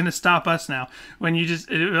 Nothing's gonna stop us now. When you just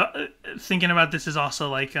thinking about this is also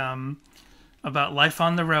like about life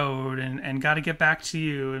on the road and got to get back to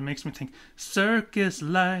you. It makes me think circus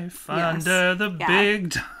life under the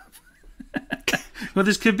big top. Well,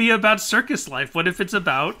 this could be about circus life. What if it's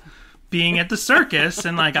about being at the circus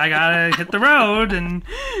and like I gotta hit the road and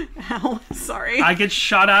sorry, I get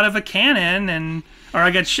shot out of a cannon or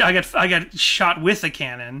I get shot with a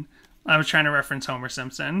cannon. I was trying to reference Homer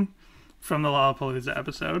Simpson from the Lollapalooza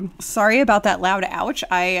episode. Sorry about that loud ouch.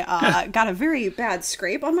 I got a very bad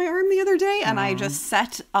scrape on my arm the other day, and I just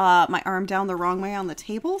set my arm down the wrong way on the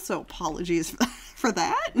table, so apologies for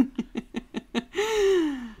that.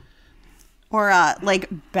 Or like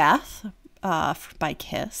Beth by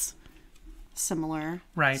Kiss. Similar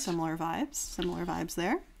vibes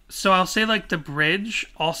there. So I'll say like the bridge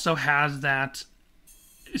also has that.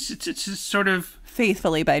 It's just sort of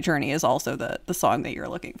Faithfully by Journey is also the song that you're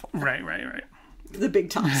looking for. Right. The big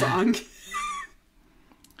top song.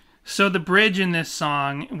 So the bridge in this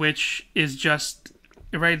song, which is just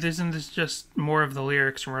right, isn't this just more of the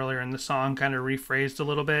lyrics from earlier in the song, kind of rephrased a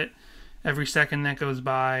little bit? Every second that goes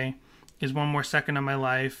by is one more second of my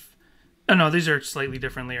life. Oh no, these are slightly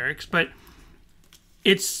different lyrics, but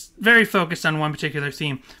it's very focused on one particular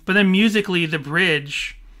theme. But then musically, the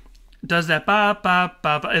bridge does that ba ba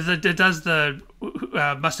ba ba. It does the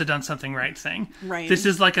must have done something right thing. Right. This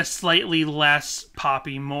is like a slightly less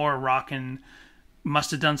poppy, more rockin' must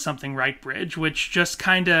have done something right bridge, which just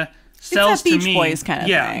kind of sells to me. It's that Beach Boys kind of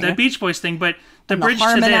thing. Yeah, the Beach Boys thing. But the bridge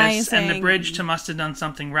to this and the bridge to must have done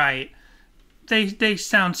something right, they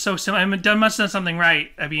sound so similar. I mean, must have done something right.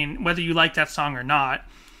 I mean, whether you like that song or not,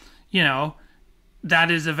 that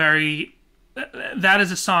is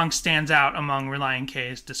a song stands out among Relient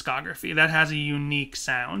K's discography. That has a unique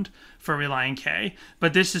sound for Relient K.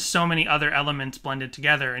 But this is so many other elements blended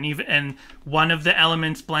together, and one of the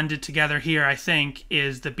elements blended together here, I think,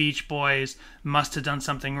 is the Beach Boys' "Must Have Done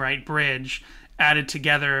Something Right" bridge, added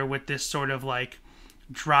together with this sort of like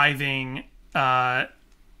driving, not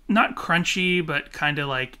crunchy, but kind of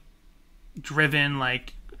like driven,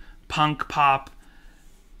 like punk pop,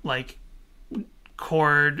 like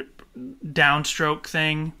chord downstroke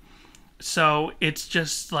thing. So it's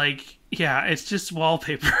just like, it's just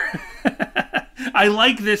wallpaper. I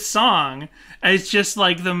like this song. It's just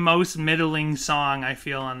like the most middling song I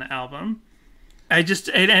feel on the album. I just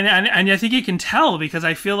and I think you can tell because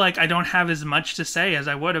I feel like I don't have as much to say as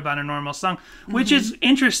I would about a normal song, which is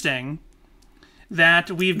interesting.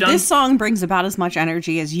 That we've done. This song brings about as much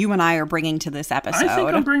energy as you and I are bringing to this episode. I think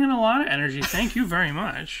I'm bringing a lot of energy. Thank you very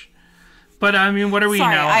much. But I mean, what are we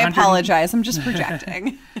now? Sorry, I apologize. I'm just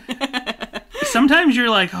projecting. Sometimes you're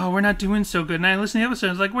like, oh, we're not doing so good. And I listen to the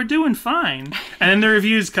episodes like, we're doing fine. And then the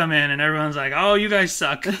reviews come in and everyone's like, oh, you guys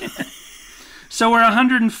suck. So we're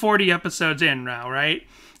 140 episodes in now, right?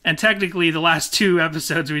 And technically, the last 2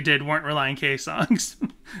 episodes we did weren't Relient K songs.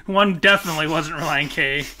 One definitely wasn't Relient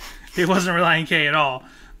K. It wasn't Relient K at all.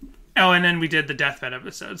 Oh, and then we did the Deathbed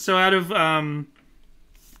episode. So out of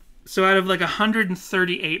like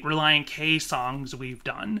 138 Relient K songs we've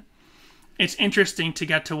done, it's interesting to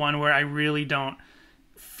get to one where I really don't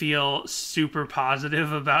feel super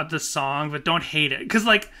positive about the song, but don't hate it. Because,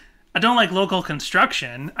 like, I don't like Local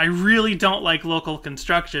Construction. I really don't like Local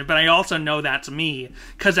Construction, but I also know that's me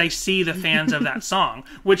because I see the fans of that song,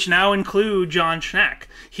 which now include John Schneck.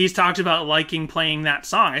 He's talked about liking playing that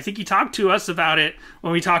song. I think he talked to us about it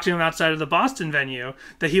when we talked to him outside of the Boston venue,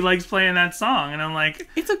 that he likes playing that song. And I'm like...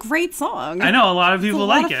 It's a great song. I know, a lot of people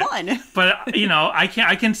like it. It's a lot of fun. But, you know, I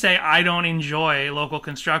can say I don't enjoy Local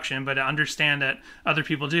Construction, but I understand that other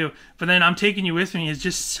people do. But then I'm Taking You With Me is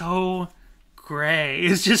just so... gray.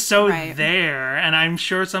 It's just so there, and I'm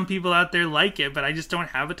sure some people out there like it, but I just don't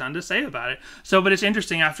have a ton to say about it. So, but it's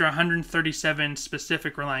interesting after 137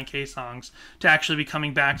 specific Relient K songs to actually be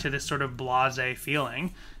coming back to this sort of blasé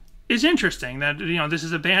feeling. It's interesting that, you know, this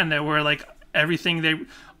is a band that where like everything they,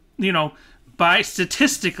 you know, by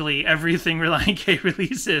statistically everything Relient K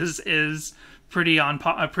releases is pretty on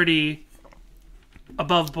pretty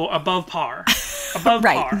above par, above par.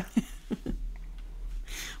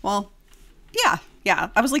 Well. Yeah.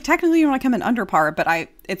 I was like, technically you want to come in under par, but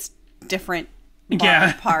it's different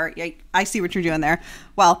par. I see what you're doing there.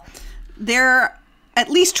 Well, there are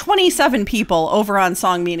at least 27 people over on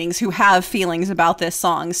Song Meanings who have feelings about this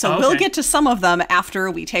song, so we'll get to some of them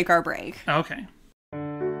after we take our break. Okay.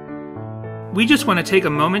 We just want to take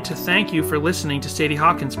a moment to thank you for listening to Sadie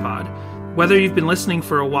Hawkins Pod. Whether you've been listening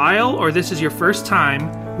for a while or this is your first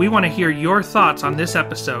time, we want to hear your thoughts on this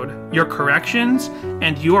episode, your corrections,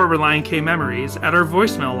 and your Relient K memories at our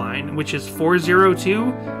voicemail line, which is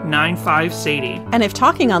 402-95-SADIE. And if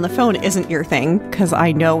talking on the phone isn't your thing, because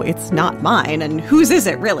I know it's not mine, and whose is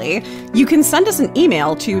it really, you can send us an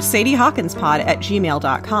email to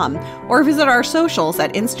sadiehawkinspod@gmail.com or visit our socials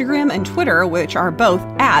at Instagram and Twitter, which are both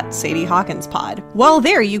at Sadie Hawkins Pod. While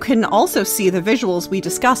there, you can also see the visuals we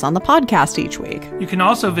discuss on the podcast each week. You can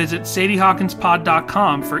also visit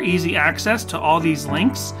sadiehawkinspod.com for easy access to all these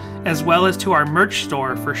links, as well as to our merch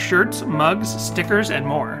store for shirts, mugs, stickers, and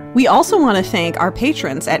more. We also want to thank our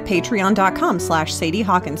patrons at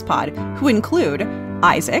patreon.com/sadiehawkinspod, who include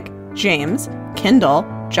Isaac, James, Kendall,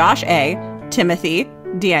 Josh A., Timothy,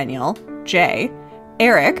 Daniel, Jay,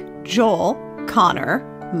 Eric, Joel, Connor,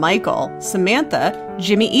 Michael, Samantha,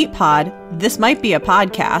 Jimmy Eat Pod, This Might Be a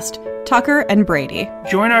Podcast, Tucker, and Brady.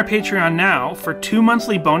 Join our Patreon now for 2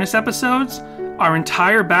 monthly bonus episodes, our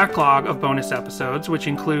entire backlog of bonus episodes, which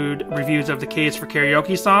include reviews of the K's for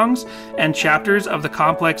Karaoke songs and chapters of the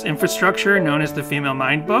complex infrastructure known as the Female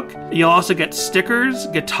Mind book. You'll also get stickers,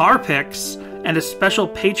 guitar picks, and a special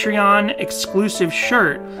Patreon exclusive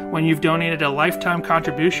shirt when you've donated a lifetime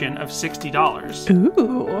contribution of $60.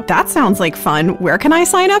 Ooh, that sounds like fun. Where can I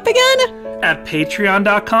sign up again? At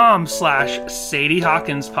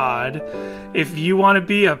patreon.com/SadieHawkinsPod. If you want to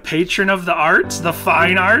be a patron of the arts, the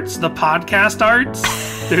fine arts, the podcast arts,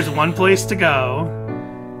 there's one place to go.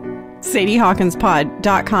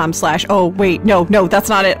 SadieHawkinsPod.com/ oh, wait, no, that's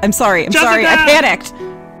not it. I'm sorry, I panicked.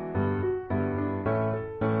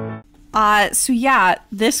 So yeah,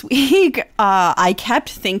 this week, I kept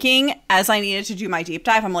thinking as I needed to do my deep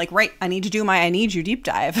dive, I'm like, right, I need to do my I Need You deep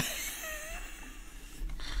dive.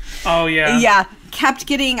 Oh, yeah. Yeah,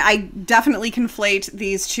 I definitely conflate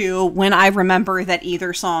these two when I remember that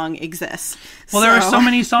either song exists. Well, there are so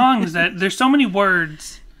many songs there's so many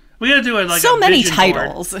words. We gotta do it like so a many vision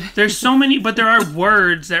titles. Board. There's so many, but there are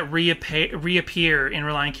words that reappear in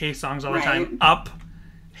Relient K songs all the time. Up,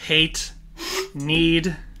 hate,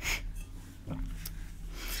 need.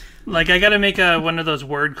 Like, I gotta make one of those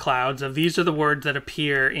word clouds of these are the words that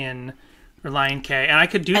appear in Relient K, and I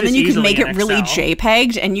could do this easily. And then you could make it really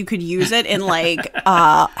JPEG'd, and you could use it in like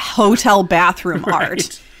hotel bathroom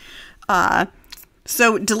art.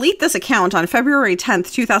 So delete this account on February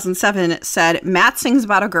 10th, 2007 said, Matt sings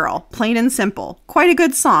about a girl, plain and simple. Quite a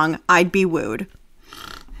good song. I'd be wooed.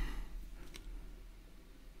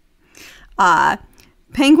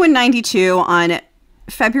 Penguin 92 on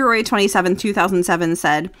February 27th, 2007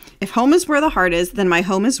 said, if home is where the heart is, then my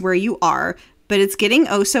home is where you are. But it's getting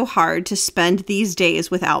oh so hard to spend these days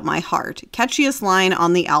without my heart. Catchiest line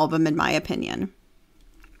on the album, in my opinion.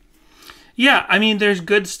 Yeah, I mean, there's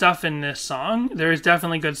good stuff in this song. There is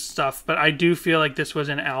definitely good stuff, but I do feel like this was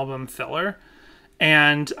an album filler.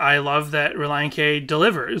 And I love that Relient K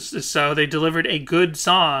delivers. So they delivered a good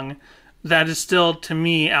song that is still, to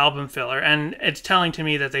me, album filler. And it's telling to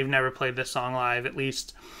me that they've never played this song live, at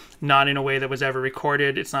least not in a way that was ever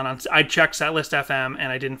recorded. It's not on... I checked Setlist FM,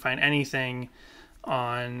 and I didn't find anything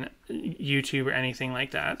on YouTube or anything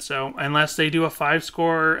like that. So unless they do a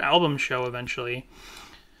 5-score album show eventually,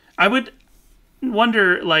 I would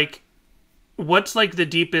wonder, like, what's, like, the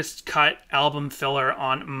deepest cut album filler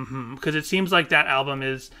on because it seems like that album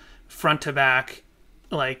is front to back,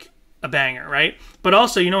 like, a banger, right? But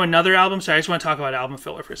also, you know, another album... Sorry, I just want to talk about album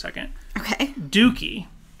filler for a second. Okay. Dookie.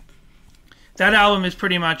 That album is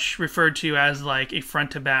pretty much referred to as, like, a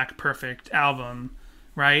front to back perfect album,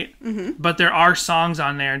 right? Mm-hmm. But there are songs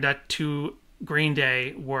on there that to Green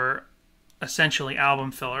Day were essentially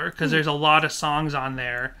album filler, because there's a lot of songs on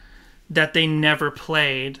there that they never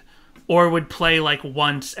played, or would play like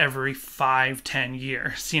once every 5-10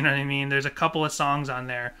 years. You know what I mean? There's a couple of songs on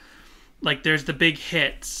there. Like, there's the big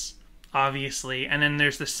hits, obviously, and then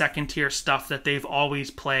there's the second tier stuff that they've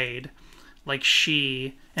always played, like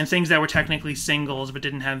She, and things that were technically singles but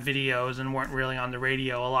didn't have videos and weren't really on the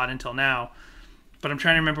radio a lot until now. But I'm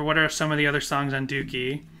trying to remember, what are some of the other songs on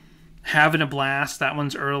Dookie? Having a Blast, that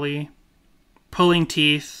one's early. Pulling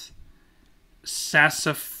Teeth.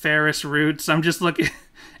 Sassafras Roots. I'm just looking...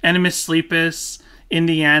 Animus Sleepus. In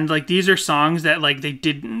the End. Like, these are songs that, like, they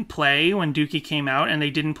didn't play when Dookie came out, and they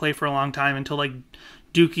didn't play for a long time until, like,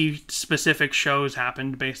 Dookie-specific shows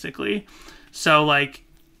happened, basically. So, like,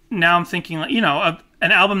 now I'm thinking, like, you know,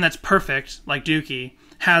 an album that's perfect, like Dookie,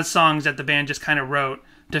 has songs that the band just kind of wrote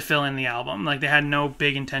to fill in the album. Like, they had no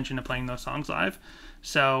big intention of playing those songs live.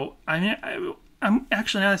 So, I mean, I'm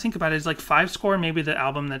actually, now that I think about it, is like 5-score maybe the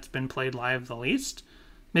album that's been played live the least?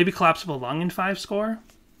 Maybe Collapsible Lung in 5-score?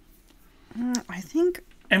 I think...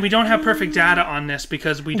 And we don't have perfect data on this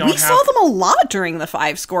because we saw them a lot during the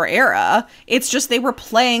 5-score era. It's just they were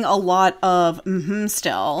playing a lot of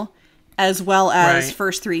still, as well as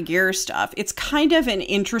first 3 gear stuff. It's kind of an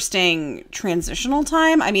interesting transitional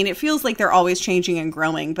time. I mean, it feels like they're always changing and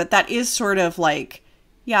growing, but that is sort of like...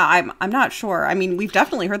 Yeah, I'm not sure. I mean, we've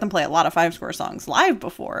definitely heard them play a lot of 5-score songs live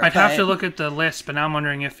before. I'd have to look at the list, but now I'm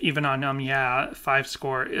wondering if even on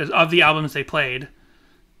 5-score is of the albums they played,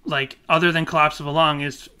 like, other than Collapsible Lung,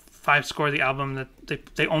 is 5-score the album that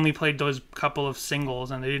they only played those couple of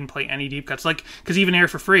singles and they didn't play any deep cuts. Like, because even Air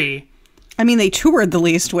for Free... I mean, they toured the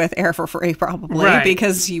least with Air for Free, probably,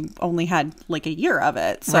 because you only had, like, a year of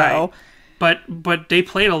it, so... Right. But they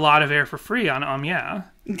played a lot of Air for Free on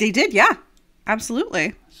They did, yeah.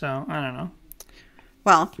 Absolutely. So, I don't know.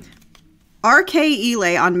 Well, R.K.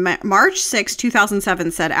 Elay on March 6,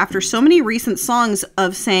 2007 said, after so many recent songs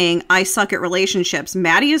of saying, I suck at relationships,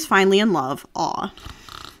 Maddie is finally in love. Aw.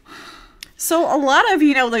 So a lot of,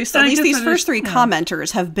 these first 3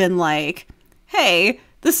 commenters have been like, hey,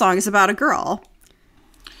 this song is about a girl.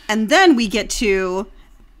 And then we get to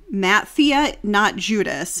Matt Thea, not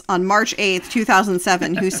Judas, on March 8th,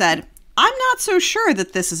 2007, who said, I'm not so sure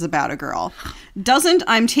that this is about a girl. Doesn't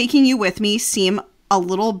I'm Taking You With Me seem a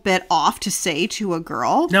little bit off to say to a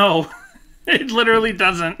girl? No, it literally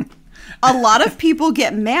doesn't. A lot of people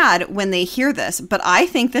get mad when they hear this, but I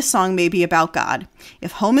think this song may be about God.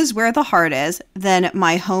 If home is where the heart is, then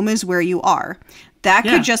my home is where you are. That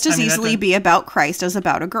could just as easily be about Christ as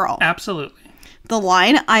about a girl. Absolutely. The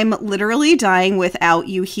line, I'm literally dying without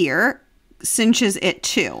you here, cinches it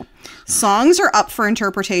too. Songs are up for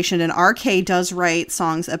interpretation, and RK does write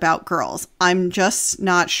songs about girls. I'm just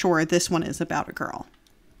not sure this one is about a girl.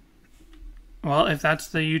 Well, if that's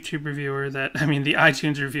the YouTube reviewer the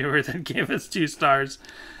iTunes reviewer that gave us 2 stars,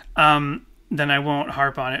 then I won't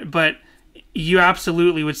harp on it. But you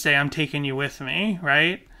absolutely would say, I'm taking you with me,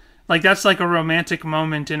 right? Like, that's like a romantic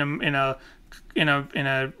moment in a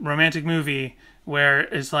romantic movie where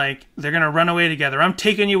it's like they're gonna run away together. I'm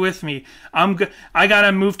taking you with me. I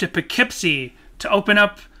gotta move to Poughkeepsie to open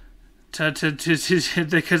up to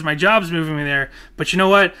because my job's moving me there. But you know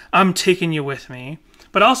what? I'm taking you with me.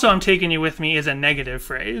 But also, I'm taking you with me is a negative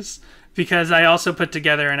phrase, because I also put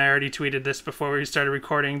together, and I already tweeted this before we started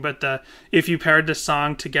recording, but if you paired the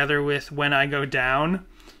song together with When I Go Down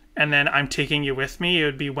and then I'm taking you with me, it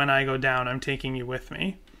would be When I Go Down, I'm taking you with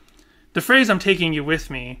me. The phrase I'm taking you with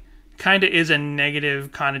me kind of is a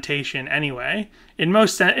negative connotation anyway. In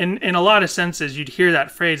a lot of senses, you'd hear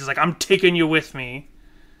that phrase, it's like, I'm taking you with me.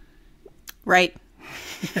 Right.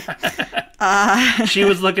 She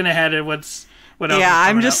was looking ahead at what else. Yeah,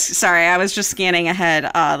 I'm just sorry. I was just scanning ahead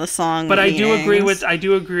the song. But I do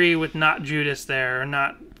agree with not Judas there, or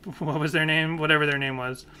not, what was their name? Whatever their name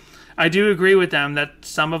was. I do agree with them that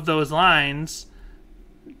some of those lines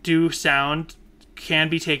can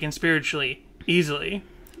be taken spiritually, easily.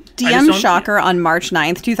 DM Shocker on March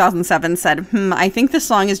 9th, 2007 said, I think this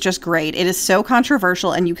song is just great. It is so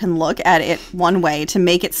controversial, and you can look at it one way to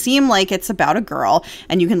make it seem like it's about a girl,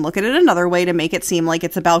 and you can look at it another way to make it seem like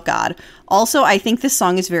it's about God. Also, I think this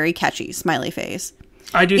song is very catchy. Smiley face.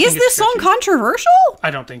 I do. Is this song controversial?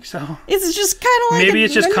 I don't think so. It's just kind of like maybe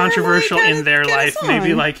it's just controversial in their life. Song.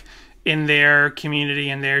 Maybe like in their community,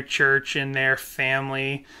 in their church, in their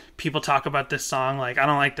family, people talk about this song like, I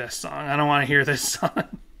don't like this song. I don't want to hear this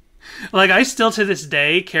song. Like, I still to this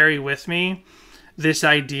day carry with me this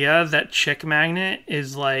idea that Chick Magnet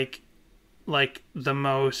is like the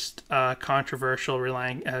most controversial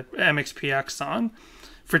MXPX song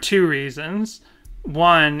for two reasons.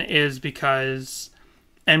 One is because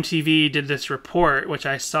MTV did this report, which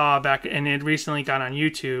I saw back, and it recently got on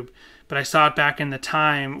YouTube, but I saw it back in the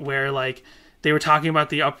time where like they were talking about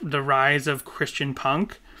the rise of Christian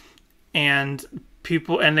punk, and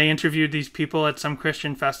they interviewed these people at some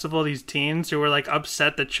Christian festival, these teens who were like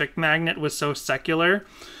upset that Chick Magnet was so secular.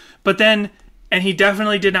 But then, and he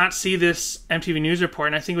definitely did not see this MTV News report,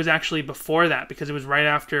 and I think it was actually before that, because it was right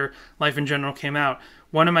after Life in General came out.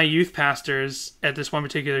 One of my youth pastors at this one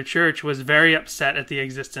particular church was very upset at the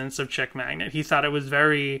existence of Chick Magnet. He thought it was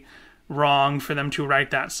very wrong for them to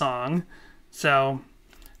write that song. So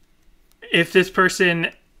if this person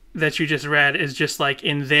that you just read is just like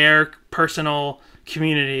in their personal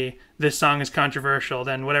community, this song is controversial,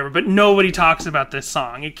 then whatever. But nobody talks about this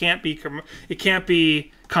song. It can't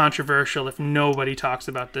be controversial if nobody talks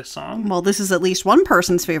about this song. Well, this is at least one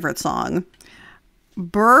person's favorite song.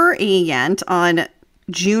 Relient on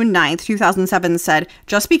June 9th, 2007 said,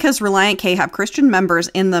 just because Relient K have Christian members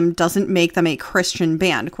in them doesn't make them a Christian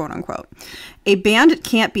band, quote unquote. A band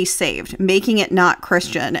can't be saved, making it not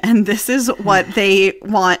Christian, and this is what they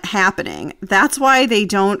want happening. That's why they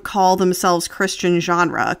don't call themselves Christian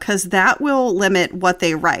genre, because that will limit what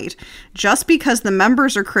they write. Just because the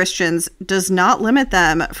members are Christians does not limit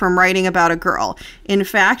them from writing about a girl. In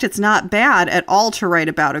fact, it's not bad at all to write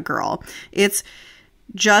about a girl. It's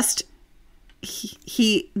just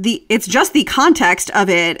it's just the context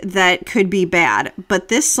of it that could be bad, but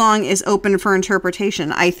this song is open for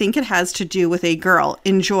interpretation. I think it has to do with a girl.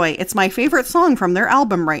 Enjoy. It's my favorite song from their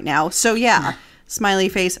album right now. So yeah, smiley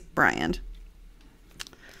face, Brian.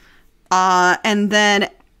 And then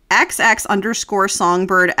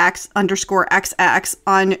XX_songbird X_XX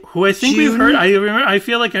on who I think we've heard. I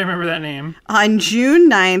feel like I remember that name. On June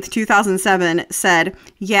 9th, 2007 said,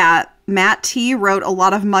 yeah, Matt T wrote a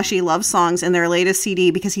lot of mushy love songs in their latest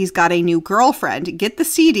CD because he's got a new girlfriend. Get the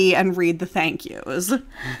CD and read the thank yous.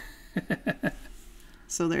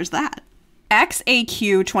 So there's that.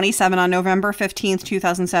 XAQ27 on November 15th,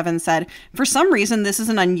 2007 said, for some reason, this is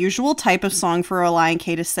an unusual type of song for Relient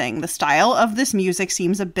K to sing. The style of this music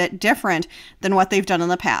seems a bit different than what they've done in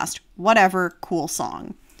the past. Whatever, cool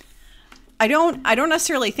song. I don't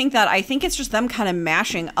necessarily think that. I think it's just them kind of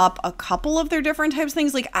mashing up a couple of their different types of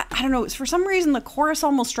things. Like, I don't know. For some reason, the chorus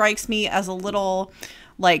almost strikes me as a little,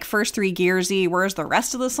 like, First Three Gearsy, whereas the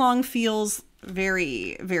rest of the song feels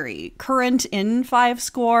very, very current in Five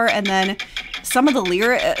Score. And then some of the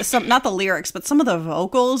lyrics, not the lyrics, but some of the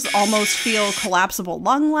vocals almost feel Collapsible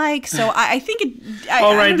Lung-like. So I think it...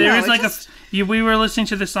 right. There is like we were listening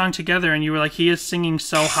to the song together, and you were like, he is singing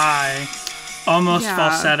so high... almost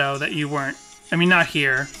falsetto that you weren't. I mean, not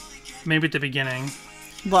here. Maybe at the beginning.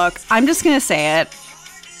 Look, I'm just going to say it.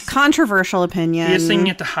 Controversial opinion. He is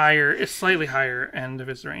singing at the slightly higher end of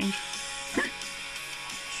his range.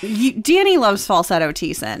 Danny loves falsetto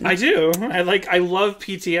Thiessen. I do. I love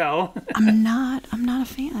PTL. I'm not a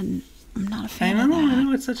fan. I'm not a fan of that. I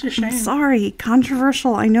know, it's such a shame. I'm sorry.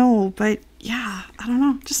 Controversial, I know, but yeah, I don't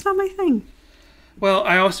know. Just not my thing. Well,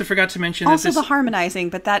 I also forgot to mention also the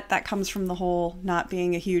harmonizing, but that comes from the whole not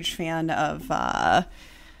being a huge fan of a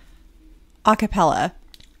cappella.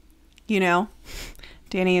 You know,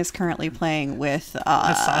 Danny is currently playing with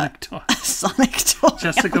a Sonic toy. A Sonic toy.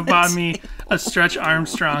 Jessica bought me a Stretch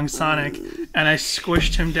Armstrong Sonic, and I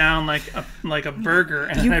squished him down like a burger,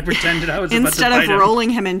 and I pretended I was about to bite him. Instead of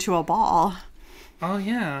rolling him into a ball. Oh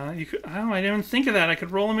yeah, you could. Oh, I didn't think of that. I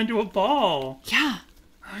could roll him into a ball. Yeah.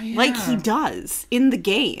 Oh, yeah. Like he does in the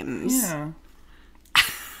games. Yeah.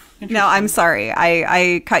 No, I'm sorry.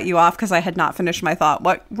 I cut you off because I had not finished my thought.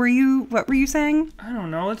 What were you saying? I don't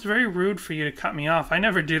know. It's very rude for you to cut me off. I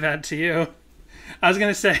never do that to you. I was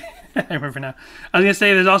going to say, I remember now. I was going to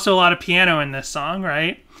say there's also a lot of piano in this song,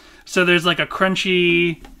 right? So there's like a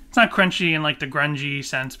crunchy, it's not crunchy in like the grungy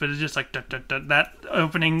sense, but it's just like that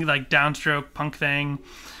opening like downstroke punk thing.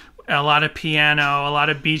 a lot of piano, a lot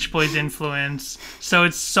of Beach Boys influence. So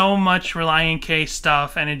it's so much Relient K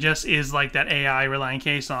stuff, and it just is like that AI Relient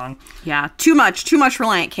K song. Yeah, too much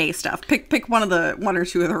Relient K stuff. Pick one or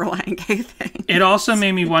two of the Relient K things. It also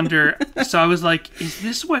made me wonder, so I was like, is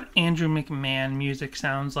this what Andrew McMahon music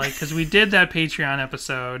sounds like? Because we did that Patreon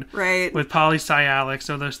episode right with Polycyalic,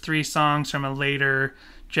 so those 3 songs from a later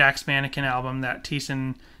Jack's Mannequin album that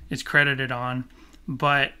Thiessen is credited on.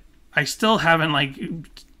 But I still haven't like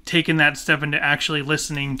taken that step into actually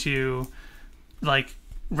listening to like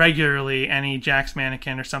regularly any Jack's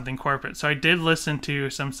Mannequin or Something Corporate. So I did listen to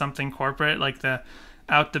Something Corporate, like the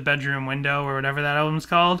Out the Bedroom Window or whatever that album's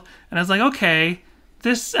called, and I was like, okay,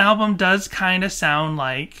 this album does kind of sound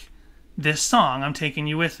like this song, I'm Taking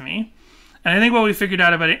You With Me. And I think what we figured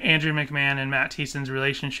out about Andrew McMahon and Matt Thiessen's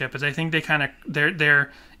relationship is I think they kind of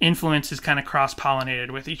their influences kind of cross-pollinated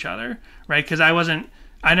with each other, right? Because I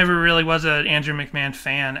never really was an Andrew McMahon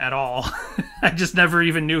fan at all. I just never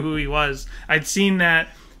even knew who he was. I'd seen that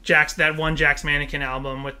one Jack's Mannequin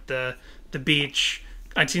album with the beach.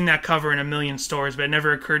 I'd seen that cover in a million stores, but it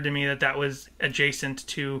never occurred to me that that was adjacent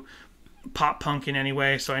to pop punk in any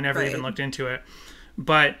way, so I never even looked into it.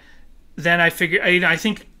 But then I figured, I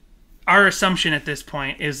think our assumption at this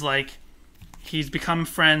point is like he's become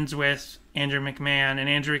friends with Andrew McMahon, and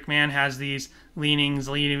Andrew McMahon has these leanings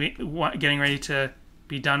getting ready to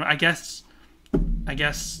be done. I guess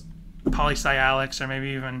Polycyalics or maybe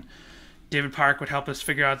even David Park would help us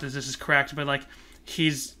figure out that this is correct, but like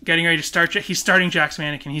he's getting ready to start. He's starting Jack's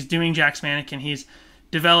Mannequin. He's doing Jack's Mannequin. He's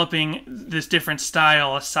developing this different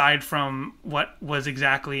style aside from what was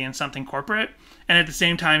exactly in Something Corporate. And at the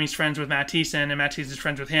same time, he's friends with Matt Thiessen, and Matt Thiessen is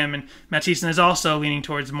friends with him. And Matt Thiessen is also leaning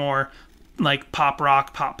towards more like pop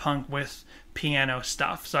rock, pop punk with piano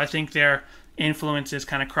stuff. So I think their influences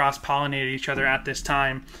kind of cross-pollinated each other at this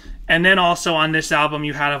time. And then also on this album,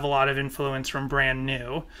 you had a lot of influence from Brand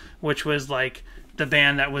New, which was like the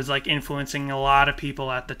band that was like influencing a lot of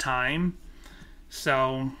people at the time.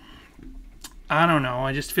 So I don't know.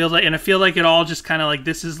 I just feel like, and I feel like it all just kind of like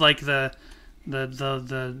this is like the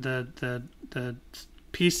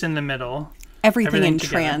piece in the middle. Everything in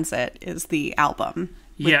together. Transit is the album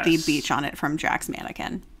with the beach on it from Jack's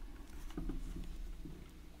Mannequin.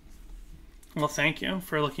 Well, thank you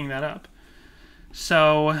for looking that up.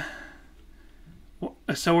 So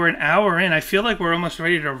we're an hour in. I feel like we're almost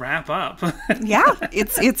ready to wrap up. Yeah,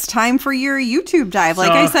 it's time for your YouTube dive.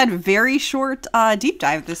 Like I said, very short deep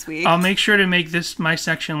dive this week. I'll make sure to make this my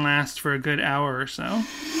section last for a good hour or so.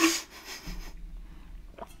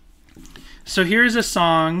 So here's a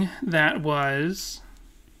song that was...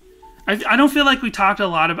 I don't feel like we talked a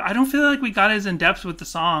lot about... I don't feel like we got as in-depth with the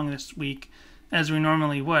song this week as we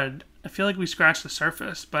normally would. I feel like we scratched the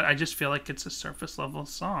surface, but I just feel like it's a surface-level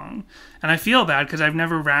song. And I feel bad because I've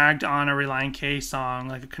never ragged on a Relient K song,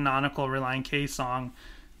 like a canonical Relient K song,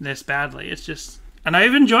 this badly. It's just... And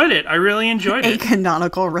I've enjoyed it. I really enjoyed it. A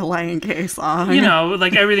canonical Relient K song. You know,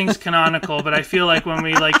 like everything's canonical, but I feel like when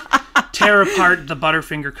we like tear apart the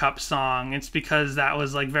Butterfinger Cup song, it's because that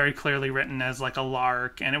was like very clearly written as like a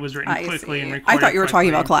lark, and it was written quickly and recorded I thought you were quickly. talking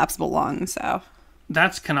about Collapsible Lungs, so...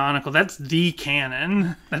 That's canonical. That's the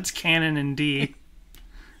canon. That's canon in D.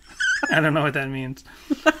 I don't know what that means.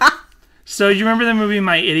 So, you remember the movie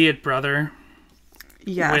My Idiot Brother?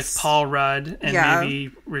 Yes. With Paul Rudd and maybe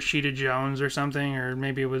Rashida Jones or something, or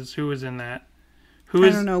maybe it was who was in that? I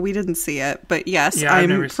don't know. We didn't see it, but yes, yeah,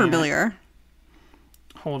 I'm familiar.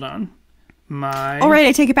 Hold on. Oh, right,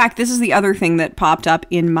 I take it back. This is the other thing that popped up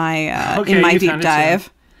in my deep dive.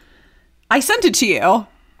 I sent it to you.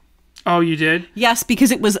 Oh, you did? Yes, because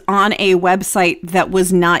it was on a website that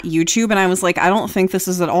was not YouTube, and I was like, I don't think this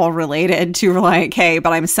is at all related to Relient K,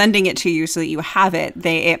 but I'm sending it to you so that you have it.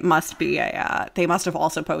 They must have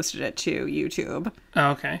also posted it to YouTube. Oh,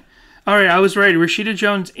 okay. All right, I was right. Rashida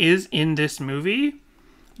Jones is in this movie,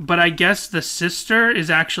 but I guess the sister is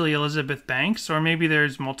actually Elizabeth Banks, or maybe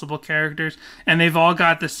there's multiple characters, and they've all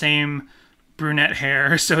got the same brunette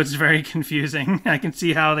hair, so it's very confusing. I can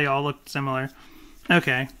see how they all look similar.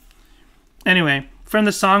 Okay. Anyway, from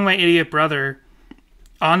the song My Idiot Brother,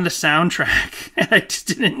 on the soundtrack, and I just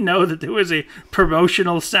didn't know that there was a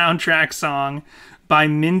promotional soundtrack song by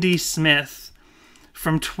Mindy Smith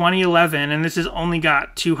from 2011, and this has only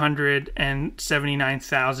got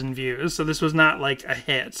 279,000 views, so this was not like a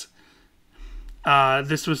hit.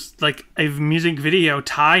 This was like a music video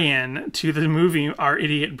tie-in to the movie Our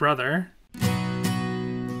Idiot Brother.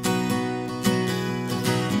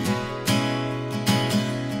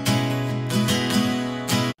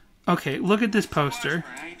 Okay, look at this poster.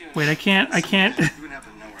 Wait, I can't.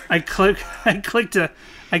 I clicked a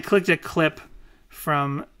clip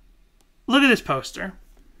from look at this poster.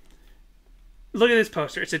 Look at this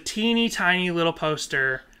poster. It's a teeny tiny little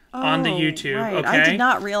poster on the YouTube. Right. Okay, I did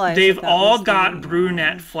not realize they've that all was got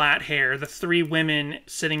brunette flat hair. The three women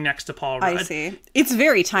sitting next to Paul Rudd. I see. It's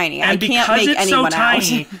very tiny. And I can't make because it's so anyone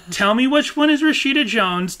tiny, out. tell me which one is Rashida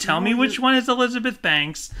Jones. Tell me which one is Elizabeth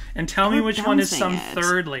Banks, and tell me You're which one is some bouncing it.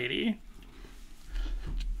 third lady.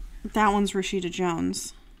 That one's Rashida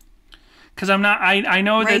Jones. Because I'm not. I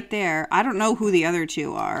know Right that there. I don't know who the other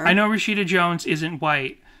two are. I know Rashida Jones isn't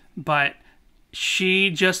white, but she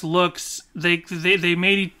just looks. They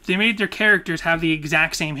made their characters have the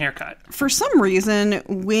exact same haircut. For some reason,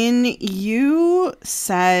 when you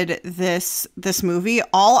said this movie,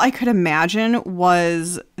 all I could imagine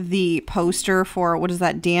was the poster for, what is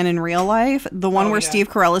that, Dan in Real Life? The one where Steve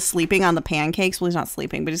Carell is sleeping on the pancakes. Well, he's not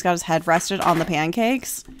sleeping, but he's got his head rested on the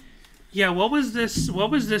pancakes. Yeah, what was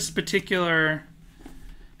this particular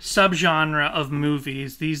subgenre of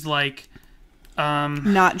movies? These like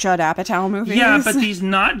Not Judd Apatow movies. yeah, but these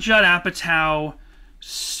not Judd Apatow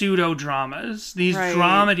pseudo dramas. These Right.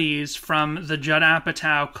 dramedies from the Judd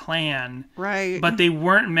Apatow clan. Right. But they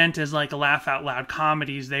weren't meant as like laugh out loud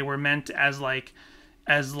comedies. They were meant as like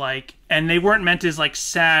and they weren't meant as like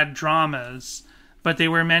sad dramas, but they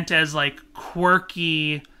were meant as like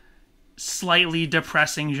quirky, slightly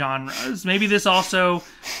depressing genres. Maybe this also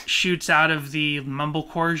shoots out of the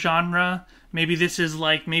mumblecore genre. Maybe movies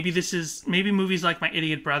like My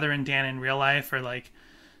Idiot Brother and Dan in Real Life, or like,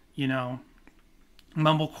 you know,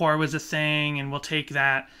 mumblecore was a thing, and we'll take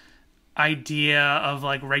that idea of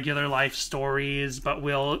like regular life stories, but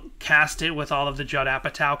we'll cast it with all of the Judd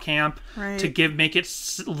Apatow camp to make it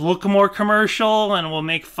look more commercial, and we'll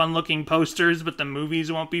make fun looking posters, but the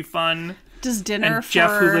movies won't be fun. Does Dinner And for...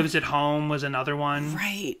 Jeff Who Lives at Home was another one.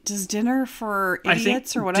 Right. Does Dinner for Idiots I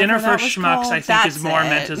think or whatever Dinner that for was Schmucks, called? I think, That's is more it.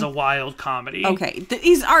 meant as a wild comedy. Okay.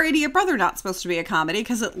 Is Our Idiot Brother not supposed to be a comedy?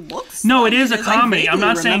 Because it looks No, like it is a comedy. I'm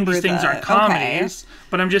not saying vaguely these things remember aren't that. comedies,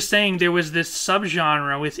 but I'm just saying there was this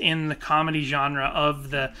subgenre within the comedy genre of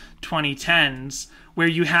the 2010s where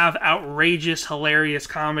you have outrageous, hilarious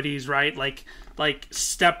comedies, right? Like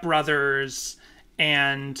Step Brothers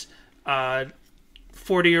and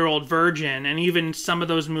 40-Year-Old Virgin, and even some of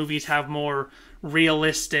those movies have more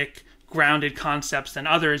realistic, grounded concepts than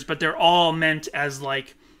others, but they're all meant as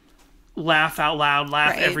like laugh out loud,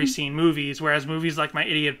 laugh every scene movies, whereas movies like My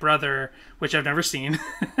Idiot Brother, which I've never seen,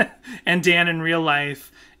 and Dan in Real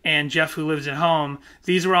Life and Jeff Who Lives at Home,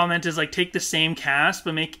 these were all meant as like take the same cast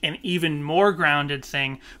but make an even more grounded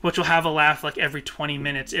thing, which will have a laugh like every 20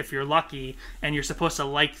 minutes if you're lucky, and you're supposed to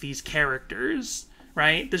like these characters.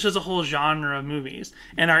 Right? This was a whole genre of movies.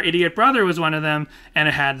 And Our Idiot Brother was one of them, and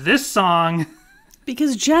it had this song.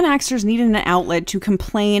 Because Gen Xers needed an outlet to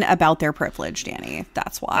complain about their privilege, Danny.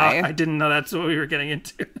 That's why. I didn't know that's what we were getting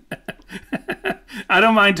into. I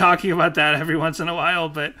don't mind talking about that every once in a while,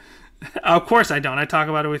 but of course I don't. I talk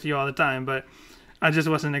about it with you all the time, but I just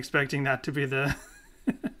wasn't expecting that to be the...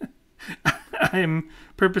 I'm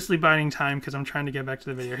purposely biding time because I'm trying to get back to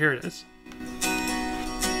the video. Here it is.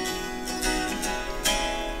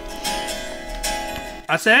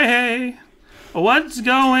 I say, hey, what's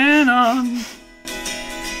going on?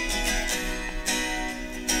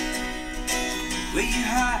 Well, you're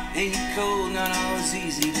hot and you're cold, not always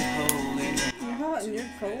easy to hold. You're hot and you're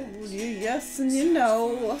cold, you yes and you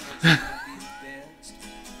know.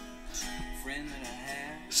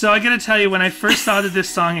 So I gotta tell you, when I first saw that this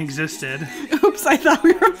song existed... Oops, I thought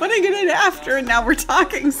we were putting it in after and now we're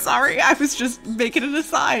talking. Sorry, I was just making it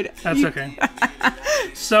aside. That's okay.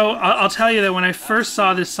 So I'll tell you that when I first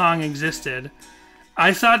saw this song existed,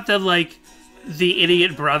 I thought that like the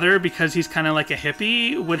Idiot Brother, because he's kind of like a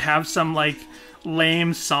hippie, would have some like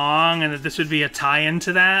lame song, and that this would be a tie-in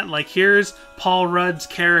to that. Like, here's Paul Rudd's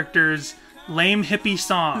character's lame hippie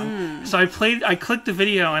song. So I clicked the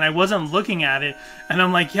video and I wasn't looking at it, and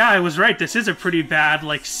I'm like, yeah, I was right, this is a pretty bad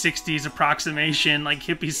like 60s approximation like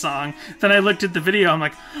hippie song. Then I looked at the video, I'm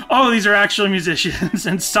like, oh, these are actual musicians.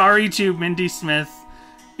 And sorry to Mindy Smith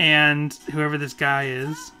and whoever this guy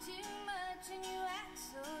is,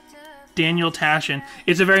 Daniel Tashin.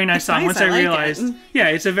 It's a very nice song. nice, Once I I like realized it. Yeah,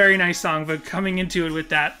 it's a very nice song, but coming into it with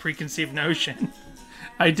that preconceived notion,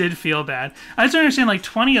 I did feel bad. I just don't understand, like,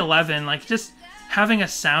 2011, like, just having a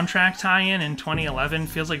soundtrack tie-in in 2011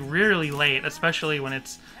 feels like really late, especially when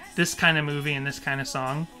it's this kind of movie and this kind of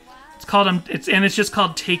song. It's called, it's just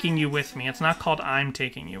called Taking You With Me. It's not called I'm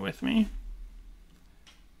Taking You With Me.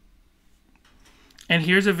 And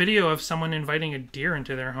here's a video of someone inviting a deer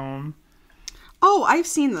into their home. Oh, I've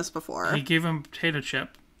seen this before. He gave him a potato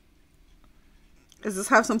chip. Does this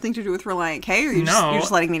have something to do with Relient K, or you're No.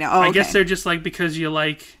 just letting me know? Oh, I okay. guess they're just like, because you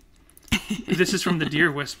like This is from the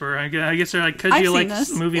Deer Whisperer. I guess they're like, because I've you seen like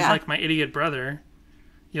this. movies Yeah. like My Idiot Brother,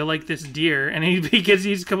 you'll like this deer. And he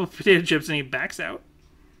eats a couple of potato chips and he backs out.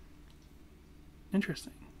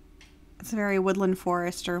 Interesting. It's very Woodland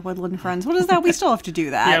Forest or Woodland Friends. What is that? We still have to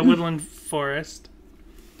do that. Yeah, Woodland Forest.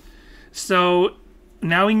 So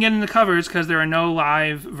now we can get into covers because there are no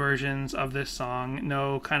live versions of this song,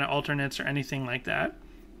 no kind of alternates or anything like that.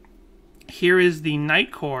 Here is the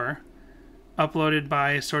Nightcore, uploaded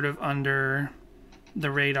by sort of under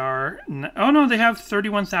the radar. Oh no, they have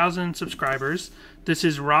 31,000 subscribers. This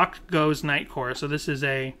is Rock Goes Nightcore, so this is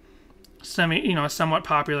a a somewhat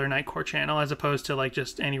popular Nightcore channel, as opposed to like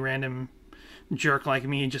just any random jerk like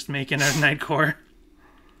me just making a Nightcore.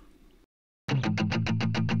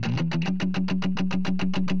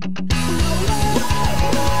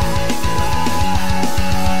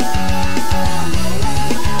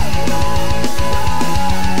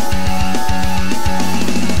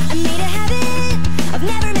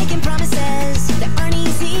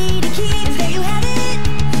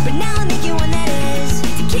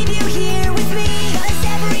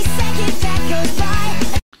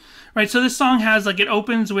 Right, so this song has, like, it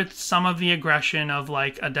opens with some of the aggression of,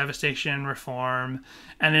 like, a devastation and reform,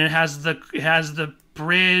 and then it has the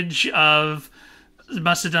bridge of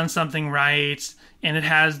must have done something right, and it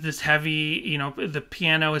has this heavy, the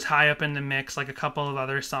piano is high up in the mix, like a couple of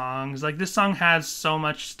other songs. Like, this song has so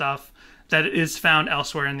much stuff that is found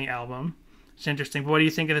elsewhere in the album. It's interesting. But what do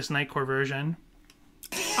you think of this Nightcore version?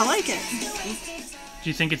 I like it. Do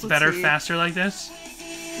you think it's Let's better, see. faster like this?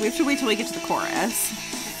 We have to wait till we get to the chorus.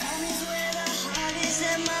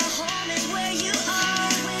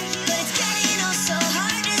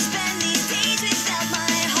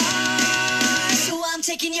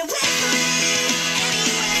 Taking you with me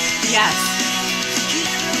anywhere. Yes.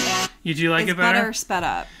 You do like It's it better? better sped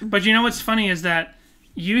up. But you know what's funny is that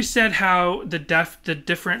you said how the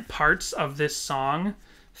different parts of this song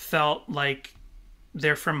felt like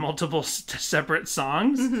they're from multiple separate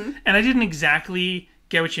songs. Mm-hmm. And I didn't exactly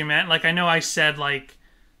get what you meant. Like, I know I said, like,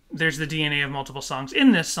 there's the DNA of multiple songs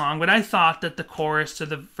in this song, but I thought that the chorus to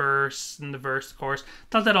the verse and the verse to the chorus,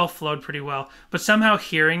 thought that all flowed pretty well. But somehow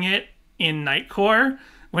hearing it in Nightcore,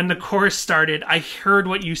 when the chorus started, I heard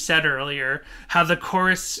what you said earlier, how the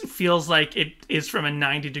chorus feels like it is from a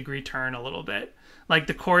 90-degree turn a little bit. Like,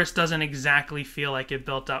 the chorus doesn't exactly feel like it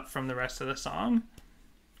built up from the rest of the song.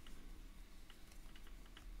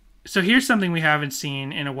 So here's something we haven't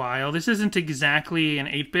seen in a while. This isn't exactly an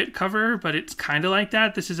 8-bit cover, but it's kind of like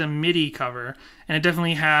that. This is a MIDI cover, and it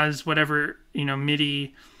definitely has whatever,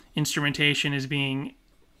 MIDI instrumentation is being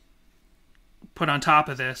put on top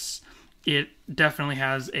of this. It definitely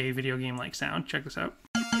has a video game-like sound. Check this out.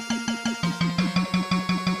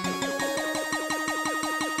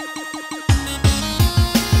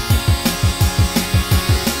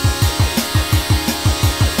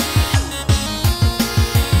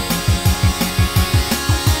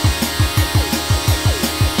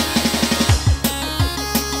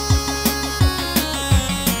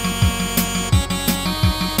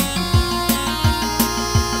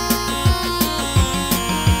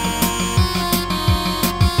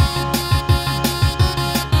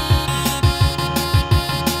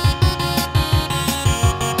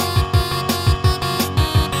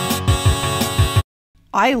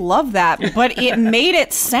 I love that, but it made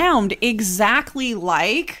it sound exactly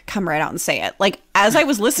like Come Right Out and Say It. Like, as I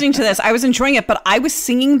was listening to this, I was enjoying it, but I was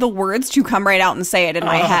singing the words to Come Right Out and Say It in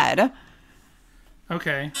my head.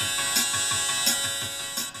 Okay.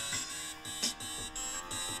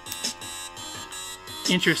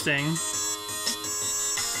 Interesting.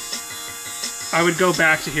 I would go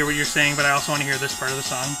back to hear what you're saying, but I also want to hear this part of the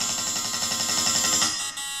song.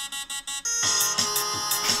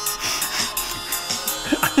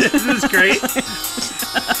 This is great.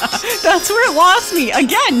 That's where it lost me.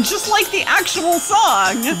 Again, just like the actual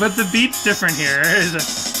song. But the beat's different here.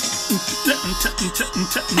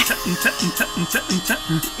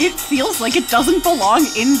 It feels like it doesn't belong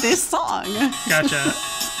in this song. Gotcha.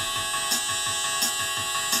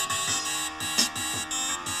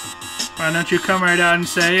 Why don't you come right out and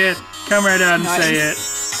say it? Come right out and No, say it it.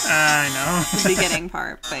 I know. The beginning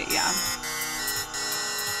part, but yeah.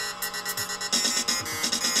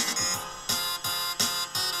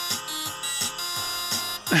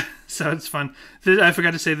 So it's fun. I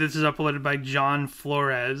forgot to say this is uploaded by John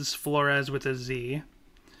Flores. Flores with a Z.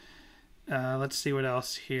 Let's see what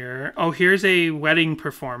else here. Oh, here's a wedding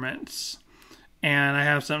performance. And I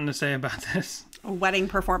have something to say about this. A wedding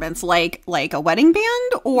performance, like a wedding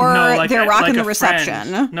band, or No, like they're rocking like the a reception?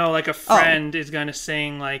 friend. No, like a friend is going to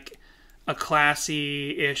sing like a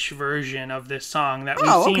classy-ish version of this song that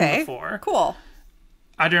we've seen before. Cool.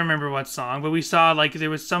 I don't remember what song, but we saw like there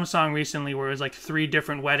was some song recently where it was like 3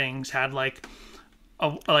 different weddings had like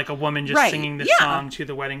a woman just singing this song to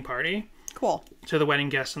the wedding party. Cool. To the wedding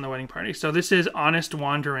guests and the wedding party. So this is Honest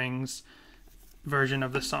Wandering's version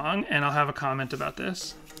of the song, and I'll have a comment about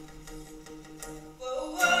this.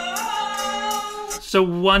 So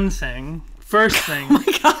first thing. Oh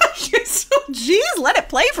my gosh, you're so... Jeez, let it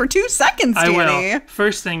play for 2 seconds, Danny. I will.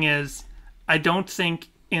 First thing is, I don't think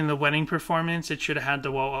in the wedding performance it should have had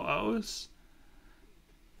the whoa-oh-ohs.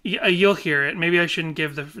 You'll hear it. Maybe I shouldn't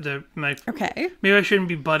give my... Okay. Maybe I shouldn't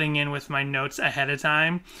be butting in with my notes ahead of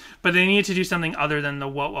time. But they need to do something other than the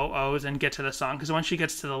whoa-oh-ohs and get to the song. Because once she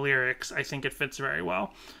gets to the lyrics, I think it fits very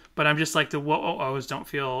well. But I'm just like, the whoa-oh-ohs don't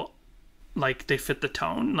feel like they fit the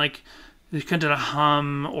tone. Like, they could have a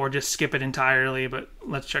hum or just skip it entirely. But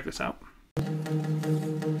let's check this out.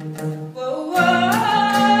 Whoa, whoa, whoa.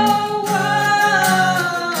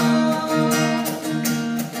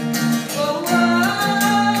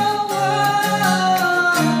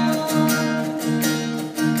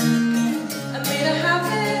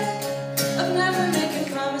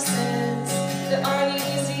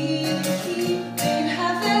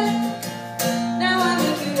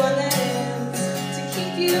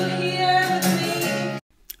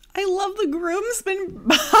 The groomsman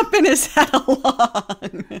bopping his head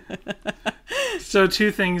along. So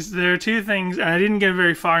there are two things, and I didn't get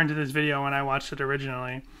very far into this video when I watched it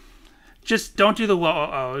originally. Just don't do the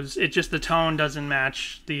whoa-oh-ohs. It just, the tone doesn't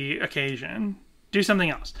match the occasion. Do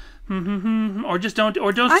something else. Or just don't do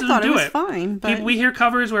it. I thought it was fine. But... we hear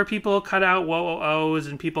covers where people cut out whoa-oh-ohs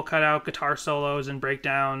and people cut out guitar solos and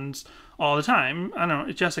breakdowns all the time. I don't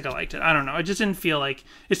know. Jessica liked it. I don't know. It just didn't feel like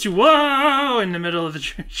it's too whoa in the middle of the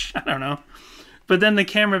church. I don't know. But then the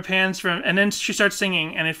camera pans and then she starts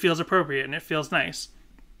singing and it feels appropriate and it feels nice.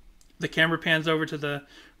 The camera pans over to the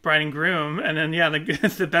bride and groom, and then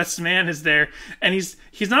the best man is there, and he's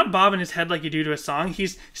not bobbing his head like you do to a song.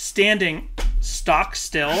 He's standing stock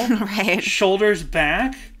still, right, shoulders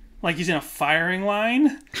back, like he's in a firing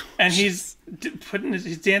line, and he's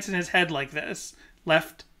dancing his head like this,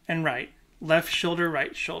 left and right, left shoulder,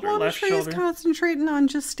 right shoulder, left shoulder. He's concentrating on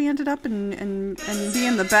just standing up and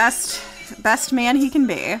being the best man he can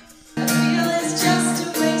be. I feel it's just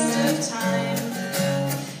a waste of time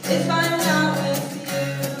if I'm not with you.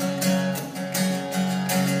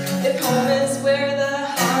 If home is where the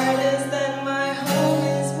heart is, then my home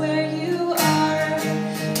is where you are.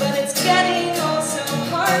 But it's getting all so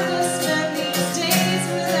hard to spend these days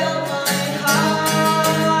without my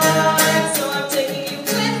heart. So I'm taking you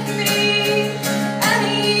with me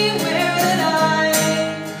anywhere that I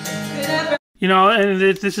could ever. You know, and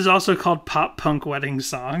this is also called Pop Punk Wedding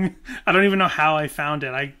Song. I don't even know how I found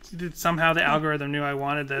it. Somehow the algorithm knew I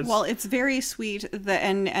wanted this. Well, it's very sweet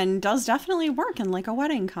and does definitely work in like a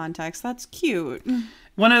wedding context. That's cute.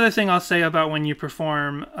 One other thing I'll say about when you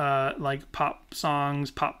perform like pop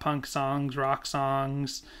songs, pop punk songs, rock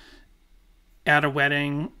songs at a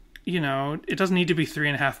wedding, you know, it doesn't need to be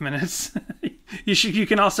 3.5 minutes. You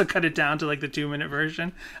can also cut it down to like the 2-minute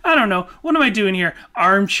version. I don't know. What am I doing here?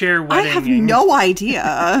 Armchair wedding. I have no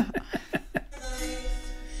idea. And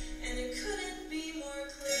it couldn't be more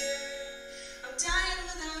clear. I'm dying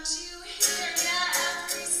without you here. Yeah,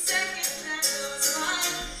 every second that goes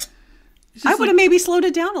by. I would have maybe slowed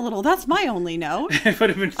it down a little. That's my only note. It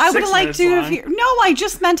would have been 6 I would have liked to have long. No, I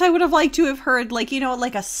just meant I would have liked to have heard like, you know,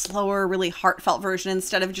 like a slower, really heartfelt version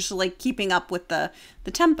instead of just like keeping up with the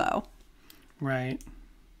tempo. Right.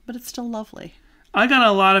 But it's still lovely. I got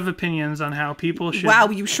a lot of opinions on how people should... Wow,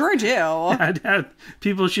 you sure do.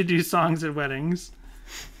 People should do songs at weddings.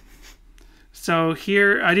 So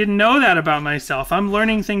here, I didn't know that about myself. I'm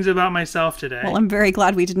learning things about myself today. Well, I'm very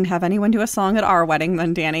glad we didn't have anyone do a song at our wedding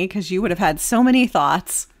then, Danny, because you would have had so many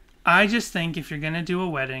thoughts. I just think if you're going to do a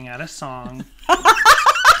wedding at a song...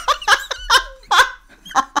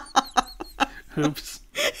 Oops.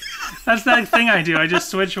 That's that thing I do. I just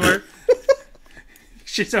switch where...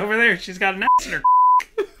 She's over there. She's got an ass in her...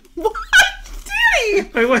 What? Danny!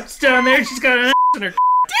 My wife's down there. She's got an ass in her...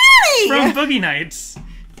 Danny! From Boogie Nights.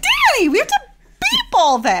 Danny, we have to beep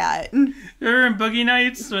all that. Remember in Boogie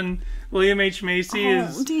Nights when William H. Macy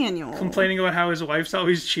is Daniel. complaining about how his wife's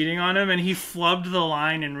always cheating on him, and he flubbed the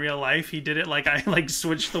line in real life. He did it like I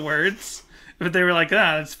switched the words, but they were like,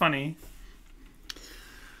 that's funny.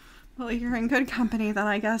 Well, you're in good company then,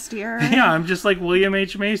 I guess, dear. Yeah, I'm just like William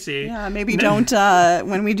H. Macy. Yeah, maybe don't,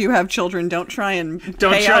 when we do have children, don't try and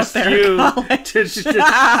don't pay trust out their you college. to set them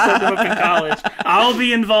up in college. I'll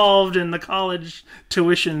be involved in the college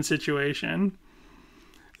tuition situation.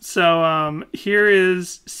 Here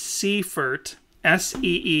is Seefert,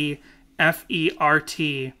 Seefert,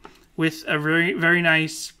 with a very, very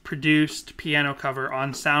nice produced piano cover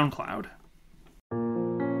on SoundCloud.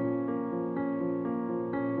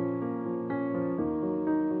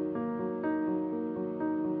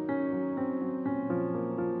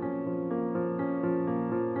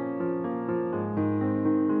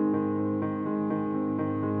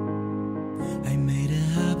 I made a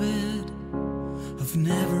habit of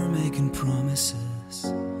never making promises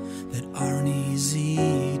that aren't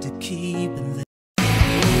easy to keep, and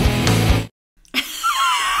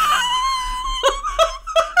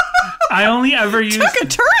I only ever use Took a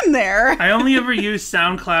turn there. I only ever use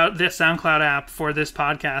SoundCloud, the SoundCloud app, for this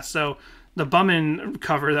podcast. So the Bummin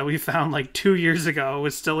cover that we found like 2 years ago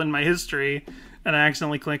was still in my history, and I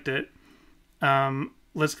accidentally clicked it.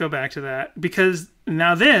 Let's go back to that, because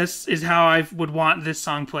now this is how I would want this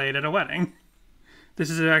song played at a wedding. This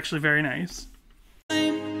is actually very nice.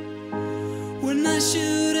 when I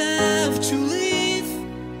should have to leave,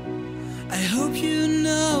 I hope you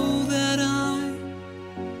know that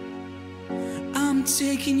I'm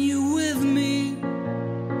taking you with me.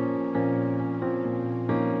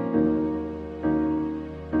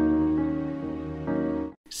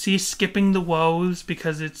 See, skipping the woes,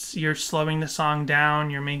 because you're slowing the song down,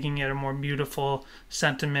 you're making it a more beautiful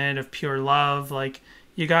sentiment of pure love. Like,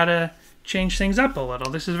 you gotta change things up a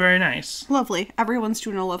little. This is very nice. Lovely. Everyone's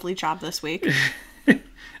doing a lovely job this week.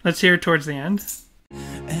 Let's hear it towards the end.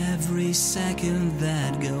 Every second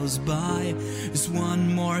that goes by is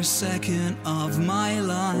one more second of my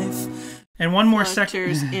life. And one more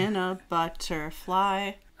Flutters second. in a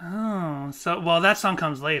butterfly. Oh, well, that song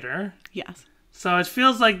comes later. Yes. So it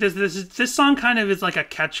feels like this song kind of is like a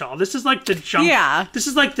catch-all. This is like the junk. Yeah. This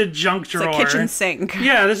is like the junk drawer. It's a kitchen sink.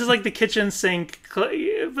 Yeah, this is like the kitchen sink.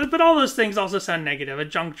 But all those things also sound negative. A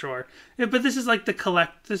junk drawer. Yeah, but this is like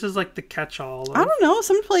This is like the catch-all. I don't know.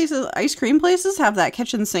 Some places, ice cream places, have that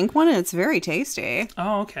kitchen sink one, and it's very tasty.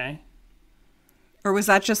 Oh, okay. Or is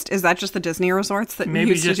that just the Disney resorts that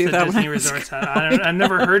Maybe used just to do the that? Disney resorts had. I've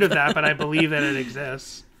never heard of that, but I believe that it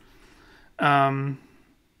exists.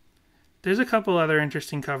 There's a couple other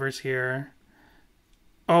interesting covers here.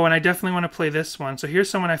 Oh, and I definitely want to play this one. So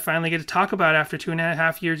here's someone I finally get to talk about after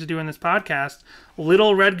 2.5 years of doing this podcast.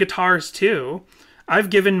 Little Red Guitars 2.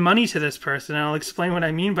 I've given money to this person, and I'll explain what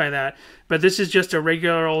I mean by that. But this is just a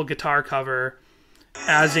regular old guitar cover,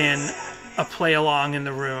 as in a play along in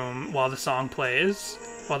the room while the song plays,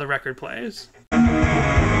 while the record plays.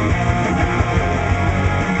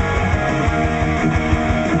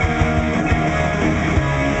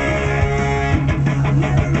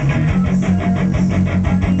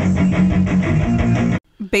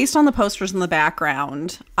 Based on the posters in the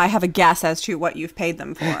background, I have a guess as to what you've paid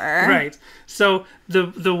them for. Right. So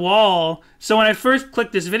the wall. So when I first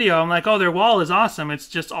clicked this video, I'm like, oh, their wall is awesome. It's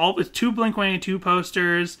just it's 2 Blink-182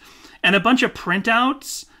 posters and a bunch of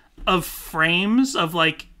printouts of frames of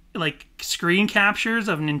like screen captures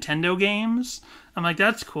of Nintendo games. I'm like,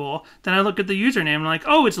 that's cool. Then I look at the username. I'm like,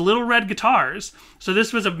 oh, it's Little Red Guitars. So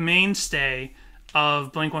this was a mainstay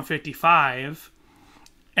of Blink-155.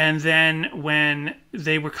 And then when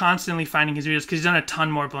they were constantly finding his videos, because he's done a ton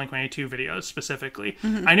more Blink-182 videos specifically.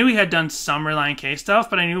 Mm-hmm. I knew he had done some Relient K stuff,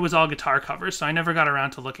 but I knew it was all guitar covers, so I never got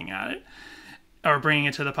around to looking at it or bringing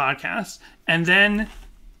it to the podcast. And then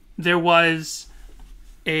there was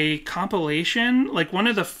a compilation, like one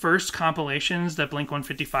of the first compilations that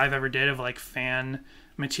Blink-155 ever did of like fan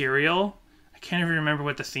material. I can't even remember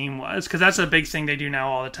what the theme was, because that's a big thing they do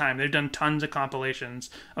now all the time. They've done tons of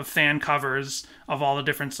compilations of fan covers of all the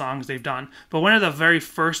different songs they've done. But one of the very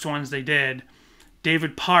first ones they did,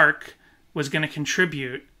 David Park was going to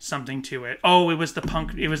contribute something to it. Oh, it was the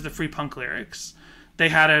Free Punk Lyrics. They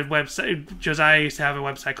had a website, Josiah used to have a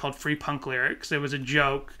website called Free Punk Lyrics. It was a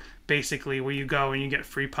joke, basically, where you go and you get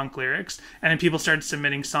free punk lyrics. And then people started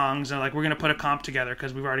submitting songs, and they're like, we're going to put a comp together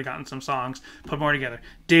because we've already gotten some songs, put more together.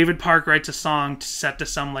 David Park writes a song set to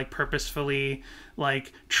some like purposefully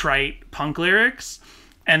like trite punk lyrics,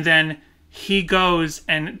 and then he goes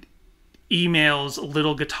and emails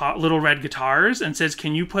Little Red Guitars and says,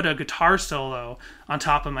 can you put a guitar solo on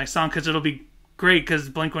top of my song, because it'll be great, because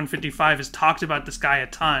Blink-155 has talked about this guy a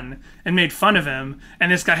ton and made fun of him,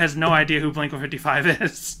 and this guy has no idea who Blink-155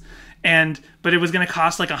 is. But it was going to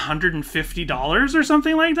cost like $150 or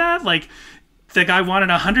something like that. Like, the guy wanted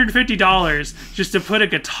 $150 just to put a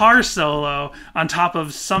guitar solo on top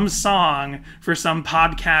of some song for some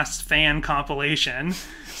podcast fan compilation.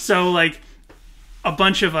 So, like, a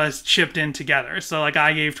bunch of us chipped in together. So, like,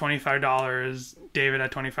 I gave $25, David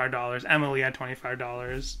had $25, Emily had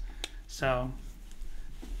 $25. So,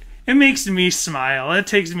 It makes me smile. It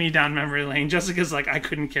takes me down memory lane. Jessica's like, I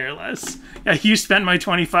couldn't care less. Yeah, you spent my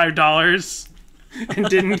 $25 and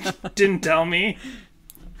didn't tell me.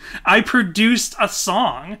 I produced a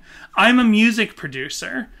song. I'm a music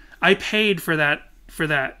producer. I paid for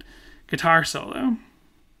that guitar solo.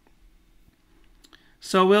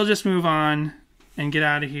 So we'll just move on and get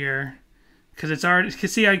out of here because it's already.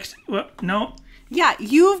 No. Yeah,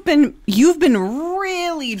 you've been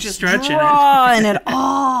really just stretching drawing it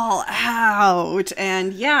all out,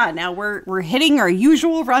 and yeah, now we're hitting our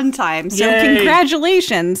usual runtime. So Yay.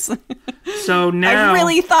 Congratulations. So now I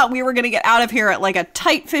really thought we were going to get out of here at like a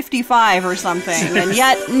tight 55 or something, and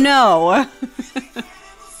yet no.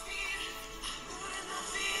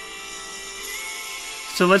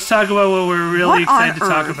 So let's talk about what we're really excited to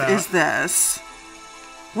talk about. What on earth is this?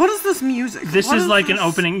 What is this music? This is like an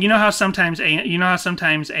opening. You know how sometimes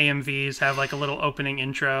AMVs have like a little opening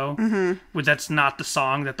intro, but that's not the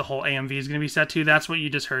song that the whole AMV is going to be set to. That's what you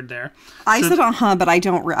just heard there. I said but I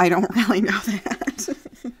don't really know that.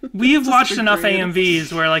 We have watched enough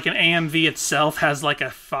AMVs where like an AMV itself has like a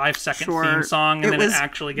 5-second theme song, and then it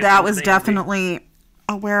actually gets. That was definitely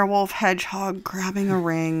a werewolf hedgehog grabbing a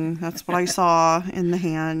ring. That's what I saw in the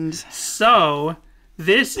hand. So.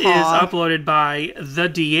 This is uploaded by The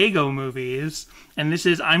Diego Movies, and this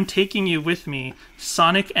is I'm Taking You With Me,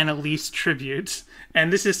 Sonic and Elise Tribute.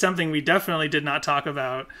 And this is something we definitely did not talk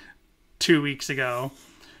about 2 weeks ago.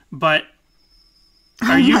 But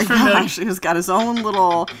are you familiar? Gosh, he's got his own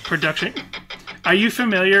little production. Are you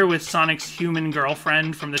familiar with Sonic's human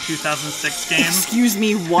girlfriend from the 2006 game? Excuse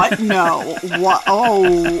me, what? No. What?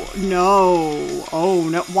 Oh, no. Oh,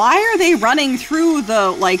 no. Why are they running through the,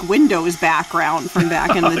 like, Windows background from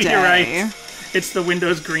back in the day? You're right. It's the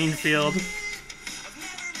Windows green field.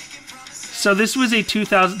 So this was the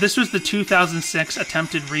 2006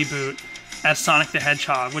 attempted reboot at Sonic the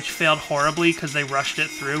Hedgehog, which failed horribly because they rushed it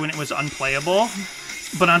through and it was unplayable.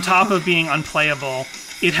 But on top of being unplayable,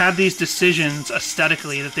 it had these decisions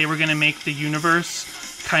aesthetically that they were going to make the universe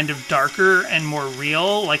kind of darker and more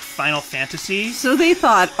real, like Final Fantasy. So they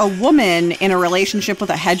thought a woman in a relationship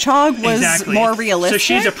with a hedgehog was more realistic. So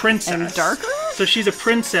she's a princess. And darker? So she's a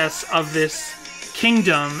princess of this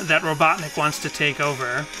kingdom that Robotnik wants to take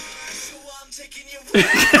over.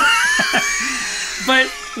 But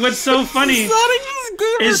what's so funny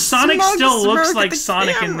is Sonic still looks like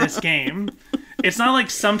Sonic in this game. It's not like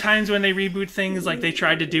sometimes when they reboot things like they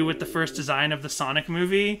tried to do with the first design of the Sonic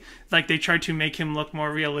movie, like they tried to make him look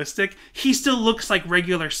more realistic. He still looks like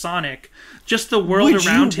regular Sonic. Just the world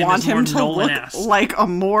around him is more Nolan-esque. Look like a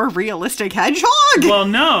more realistic hedgehog? Well,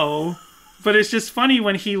 no. But it's just funny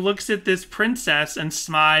when he looks at this princess and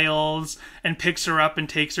smiles and picks her up and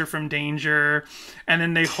takes her from danger, and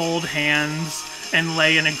then they hold hands and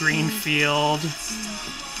lay in a green field.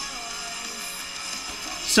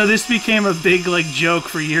 So this became a big like joke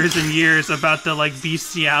for years and years about the like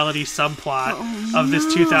bestiality subplot of this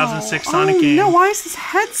 2006 Sonic game. No, why is his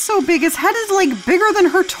head so big? His head is like bigger than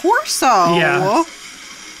her torso. Yeah.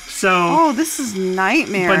 So this is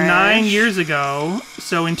nightmare. But 9 years ago,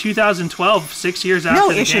 so in 2012, 6 years after the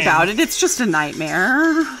game. No ish about it. It's just a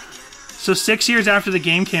nightmare. So 6 years after the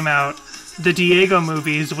game came out, the Diego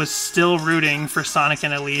Movies was still rooting for Sonic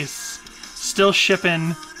and Elise, still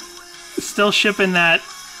shipping that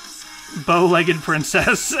bow-legged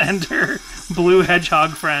princess and her blue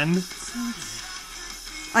hedgehog friend.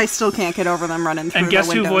 I still can't get over them running through the And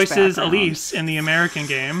guess who voices background. Elise in the American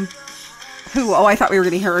game? Who? Oh, I thought we were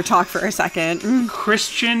going to hear her talk for a second.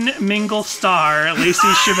 Christian Mingle star Lacey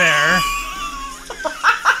Chabert.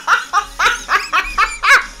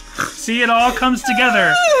 See, it all comes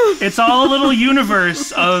together. It's all a little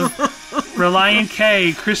universe of Relient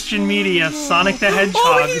K, Christian Media, Sonic the Hedgehog.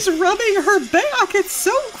 Oh, he's rubbing her back. It's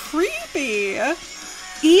so creepy.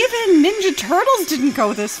 Even Ninja Turtles didn't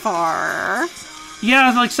go this far.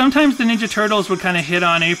 Yeah, like sometimes the Ninja Turtles would kind of hit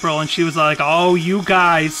on April and she was like, oh, you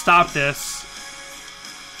guys, stop this.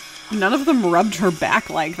 None of them rubbed her back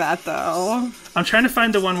like that, though. I'm trying to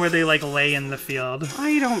find the one where they like lay in the field.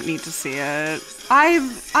 I don't need to see it.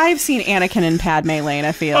 I've seen Anakin and Padme lay in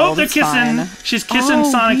a field. Oh, they're it's kissing. fine. She's kissing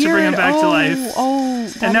Sonic to bring him back to life.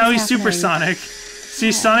 And now he's happening. Supersonic.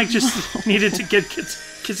 See, Sonic just needed to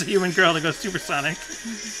kiss a human girl to go Supersonic.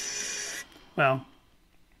 Well,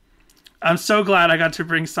 I'm so glad I got to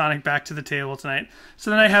bring Sonic back to the table tonight.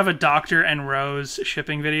 So then I have a Doctor and Rose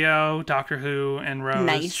shipping video. Doctor Who and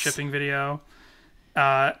Rose shipping video.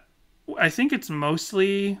 I think it's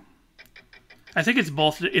mostly... I think it's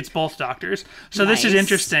both Doctors. So this is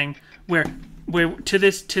interesting. Where to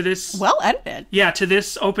this well edited. Yeah, to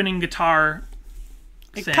this opening guitar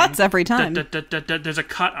It cuts every time. There's a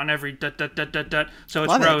cut on every so it's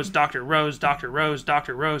Love it. Rose, Doctor, Rose, Doctor, Rose,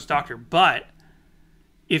 Doctor, Rose, Doctor. But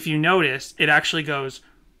if you notice, it actually goes,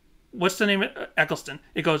 what's the name of Eccleston?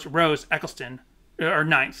 It goes Rose, Eccleston, or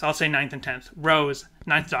ninth. I'll say ninth and 10th. Rose,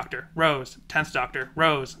 9th Doctor. Rose, 10th Doctor.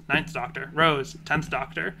 Rose, 9th Doctor. Rose, 10th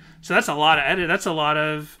Doctor. So that's a lot of edit. That's a lot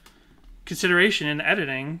of consideration in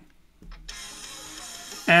editing.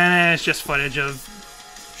 And it's just footage of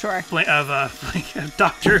Sure.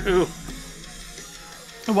 Doctor Who.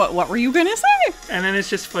 What were you gonna say? And then it's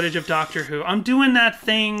just footage of Doctor Who. I'm doing that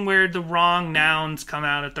thing where the wrong nouns come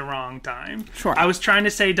out at the wrong time. Sure. I was trying to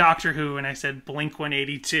say Doctor Who, and I said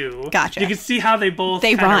Blink-182. Gotcha. You can see how they both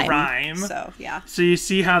kind of rhyme. So yeah. So you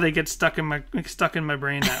see how they get stuck in my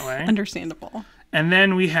brain that way. Understandable. And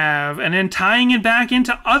then tying it back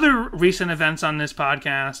into other recent events on this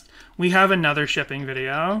podcast, we have another shipping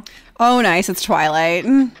video. Oh, nice. It's Twilight.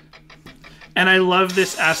 And I love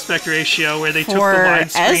this aspect ratio where they took the For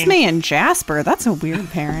widescreen. Esme and Jasper. That's a weird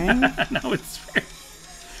pairing. No, and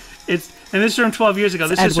this is from 12 years ago.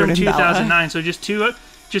 This is Edward from and 2009. So just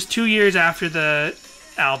 2 years after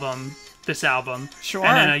this album. Sure.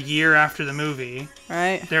 And then a year after the movie.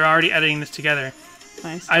 Right. They're already editing this together.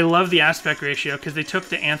 Nice. I love the aspect ratio because they took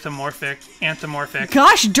the anthropomorphic.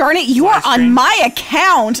 Gosh darn it, you are widescreen. on my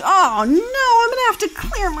account. Oh no, I'm gonna have to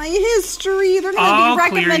clear my history. They're gonna be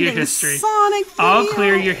recommending Sonic videos. I'll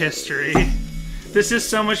clear your history. This is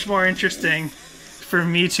so much more interesting for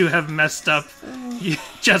me to have messed up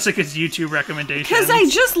Jessica's YouTube recommendations. Because I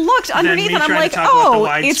just looked underneath and I'm like,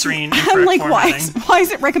 widescreen I'm like, why formatting.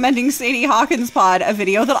 is it recommending Sadie Hawkins Pod, a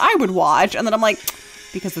video that I would watch? And then I'm like,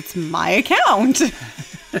 because it's my account.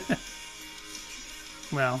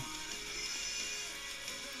 Well.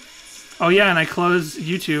 Oh yeah, and I close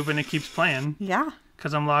YouTube and it keeps playing. Yeah.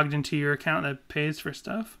 Because I'm logged into your account that pays for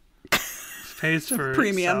stuff. Pays for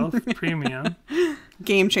Premium. Premium.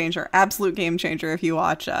 Game changer. Absolute game changer if you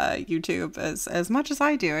watch YouTube as much as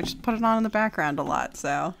I do. I just put it on in the background a lot,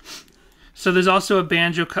 so... So there's also a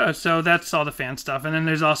banjo, so that's all the fan stuff. And then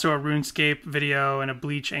there's also a RuneScape video and a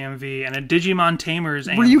Bleach AMV and a Digimon Tamers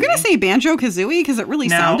AMV. Were you going to say Banjo-Kazooie? Because it really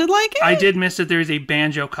sounded like it? I did miss that there's a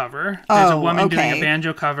banjo cover. There's a woman doing a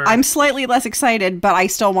banjo cover. I'm slightly less excited, but I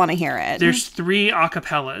still want to hear it. There's 3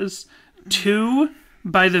 acapellas. 2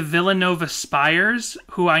 by the Villanova Spires,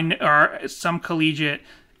 who are some collegiate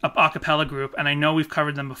acapella group, and I know we've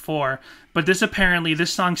covered them before, but this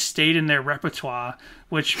song stayed in their repertoire,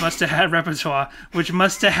 which must have had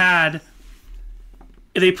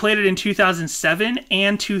they played it in 2007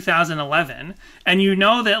 and 2011, and you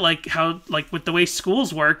know that with the way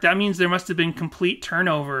schools work, that means there must have been complete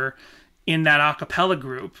turnover in that acapella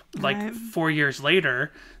group 4 years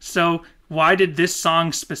later. So why did this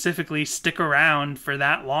song specifically stick around for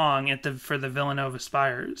that long for the Villanova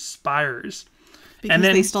Spires? Because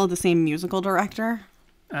they still have the same musical director.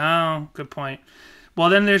 Oh, good point. Well,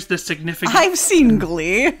 then there's the significant... I've seen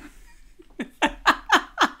Glee.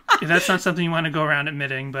 That's not something you want to go around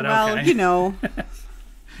admitting, but well, okay. You know.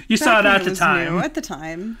 You saw it at the time. New, at the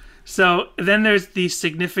time. So then there's the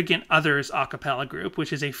Significant Others a cappella group,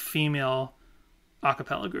 which is a female a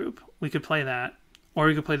cappella group. We could play that. Or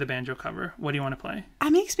we could play the banjo cover. What do you want to play?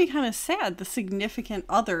 It makes me kind of sad, the Significant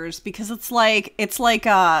Others, because it's like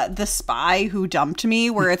The Spy Who Dumped Me,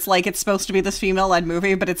 where it's like it's supposed to be this female-led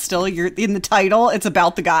movie, but it's still you're in the title. It's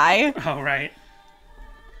about the guy. Oh, right.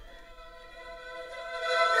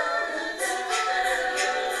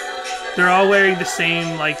 They're all wearing the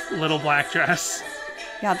same little black dress.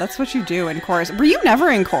 Yeah, that's what you do in chorus. Were you never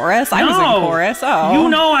in chorus? I was in chorus. Oh, you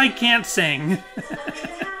know I can't sing.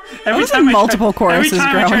 Every time I try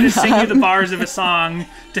to sing you the bars of a song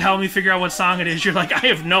to help me figure out what song it is, you're like, I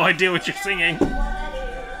have no idea what you're singing.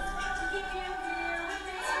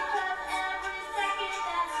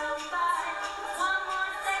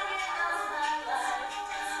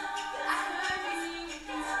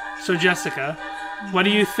 So Jessica, what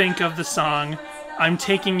do you think of the song I'm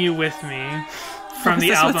Taking You With Me from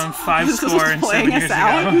the album 5 Score and 7 Years Ago?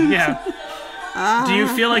 Yeah. Do you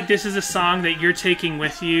feel like this is a song that you're taking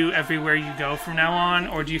with you everywhere you go from now on?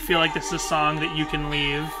 Or do you feel like this is a song that you can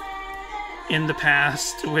leave in the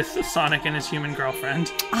past with Sonic and his human girlfriend?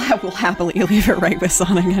 I will happily leave it right with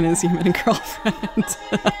Sonic and his human girlfriend.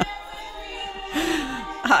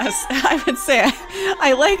 I would say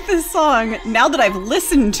I like this song now that I've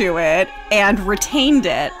listened to it and retained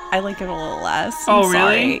it. I like it a little less. Oh,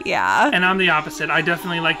 really? Sorry. Yeah. And I'm the opposite. I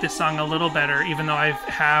definitely like this song a little better, even though I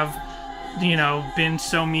have... been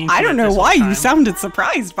so mean to I don't it know this why whole time. you sounded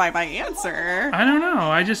surprised by my answer. I don't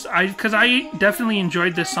know. Because I definitely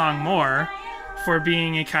enjoyed this song more for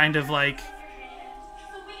being a kind of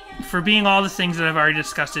for being all the things that I've already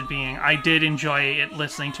discussed it being, I did enjoy it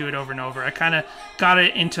listening to it over and over. I kind of got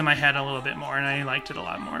it into my head a little bit more, and I liked it a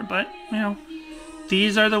lot more. But, you know,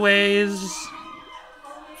 these are the ways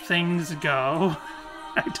things go.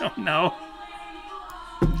 I don't know.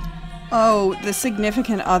 Oh, the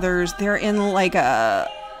significant others, they're in like a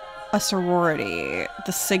sorority.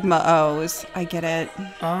 The Sigma O's. I get it.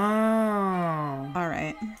 Oh. All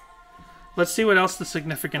right. Let's see what else the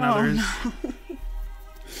significant others. No.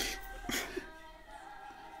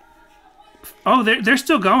 Oh, they're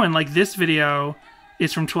still going. Like, this video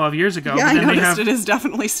is from 12 years ago. Yeah, but then I noticed it is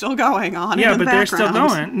definitely still going on. Yeah, in the but they're still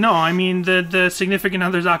background. going. No, I mean, the Significant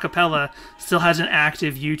Others acapella still has an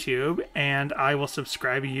active YouTube, and I will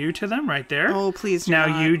subscribe you to them right there. Oh, please do Now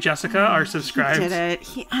not. you, Jessica, are subscribed. He did it.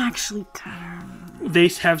 He actually did it. They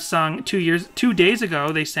have sung 2 days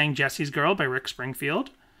ago, they sang Jesse's Girl by Rick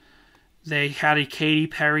Springfield. They had a Katy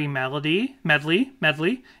Perry medley.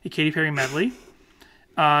 A Katy Perry medley.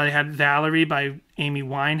 They had Valerie by Amy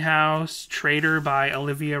Winehouse, Traitor by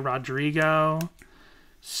Olivia Rodrigo,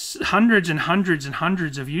 hundreds and hundreds and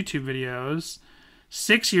hundreds of YouTube videos.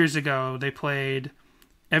 6 years ago, they played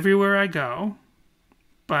Everywhere I Go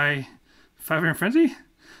by Fiverr and Frenzy.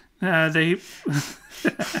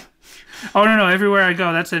 Oh, no, Everywhere I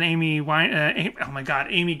Go. That's an Amy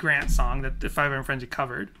Grant song that the Fiverr and Frenzy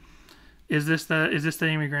covered. Is this the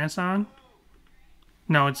Amy Grant song?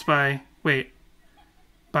 No, it's by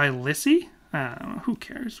Lissy? I don't know. Who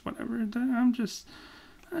cares? Whatever. I don't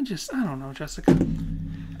know, Jessica.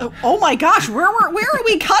 Oh my gosh, where are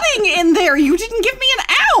we cutting in there? You didn't give me an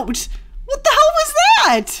out. What the hell was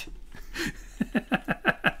that?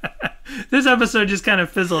 This episode just kind of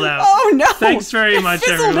fizzled out. Oh no. Thanks very much,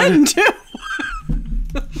 fizzled everyone. in too.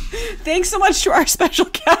 Thanks so much to our special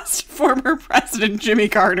guest, former President Jimmy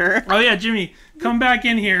Carter. Oh yeah, Jimmy, come back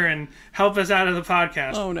in here and help us out of the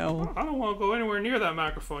podcast. Oh no. I don't want to go anywhere near that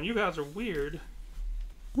microphone. You guys are weird.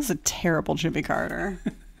 This is a terrible Jimmy Carter.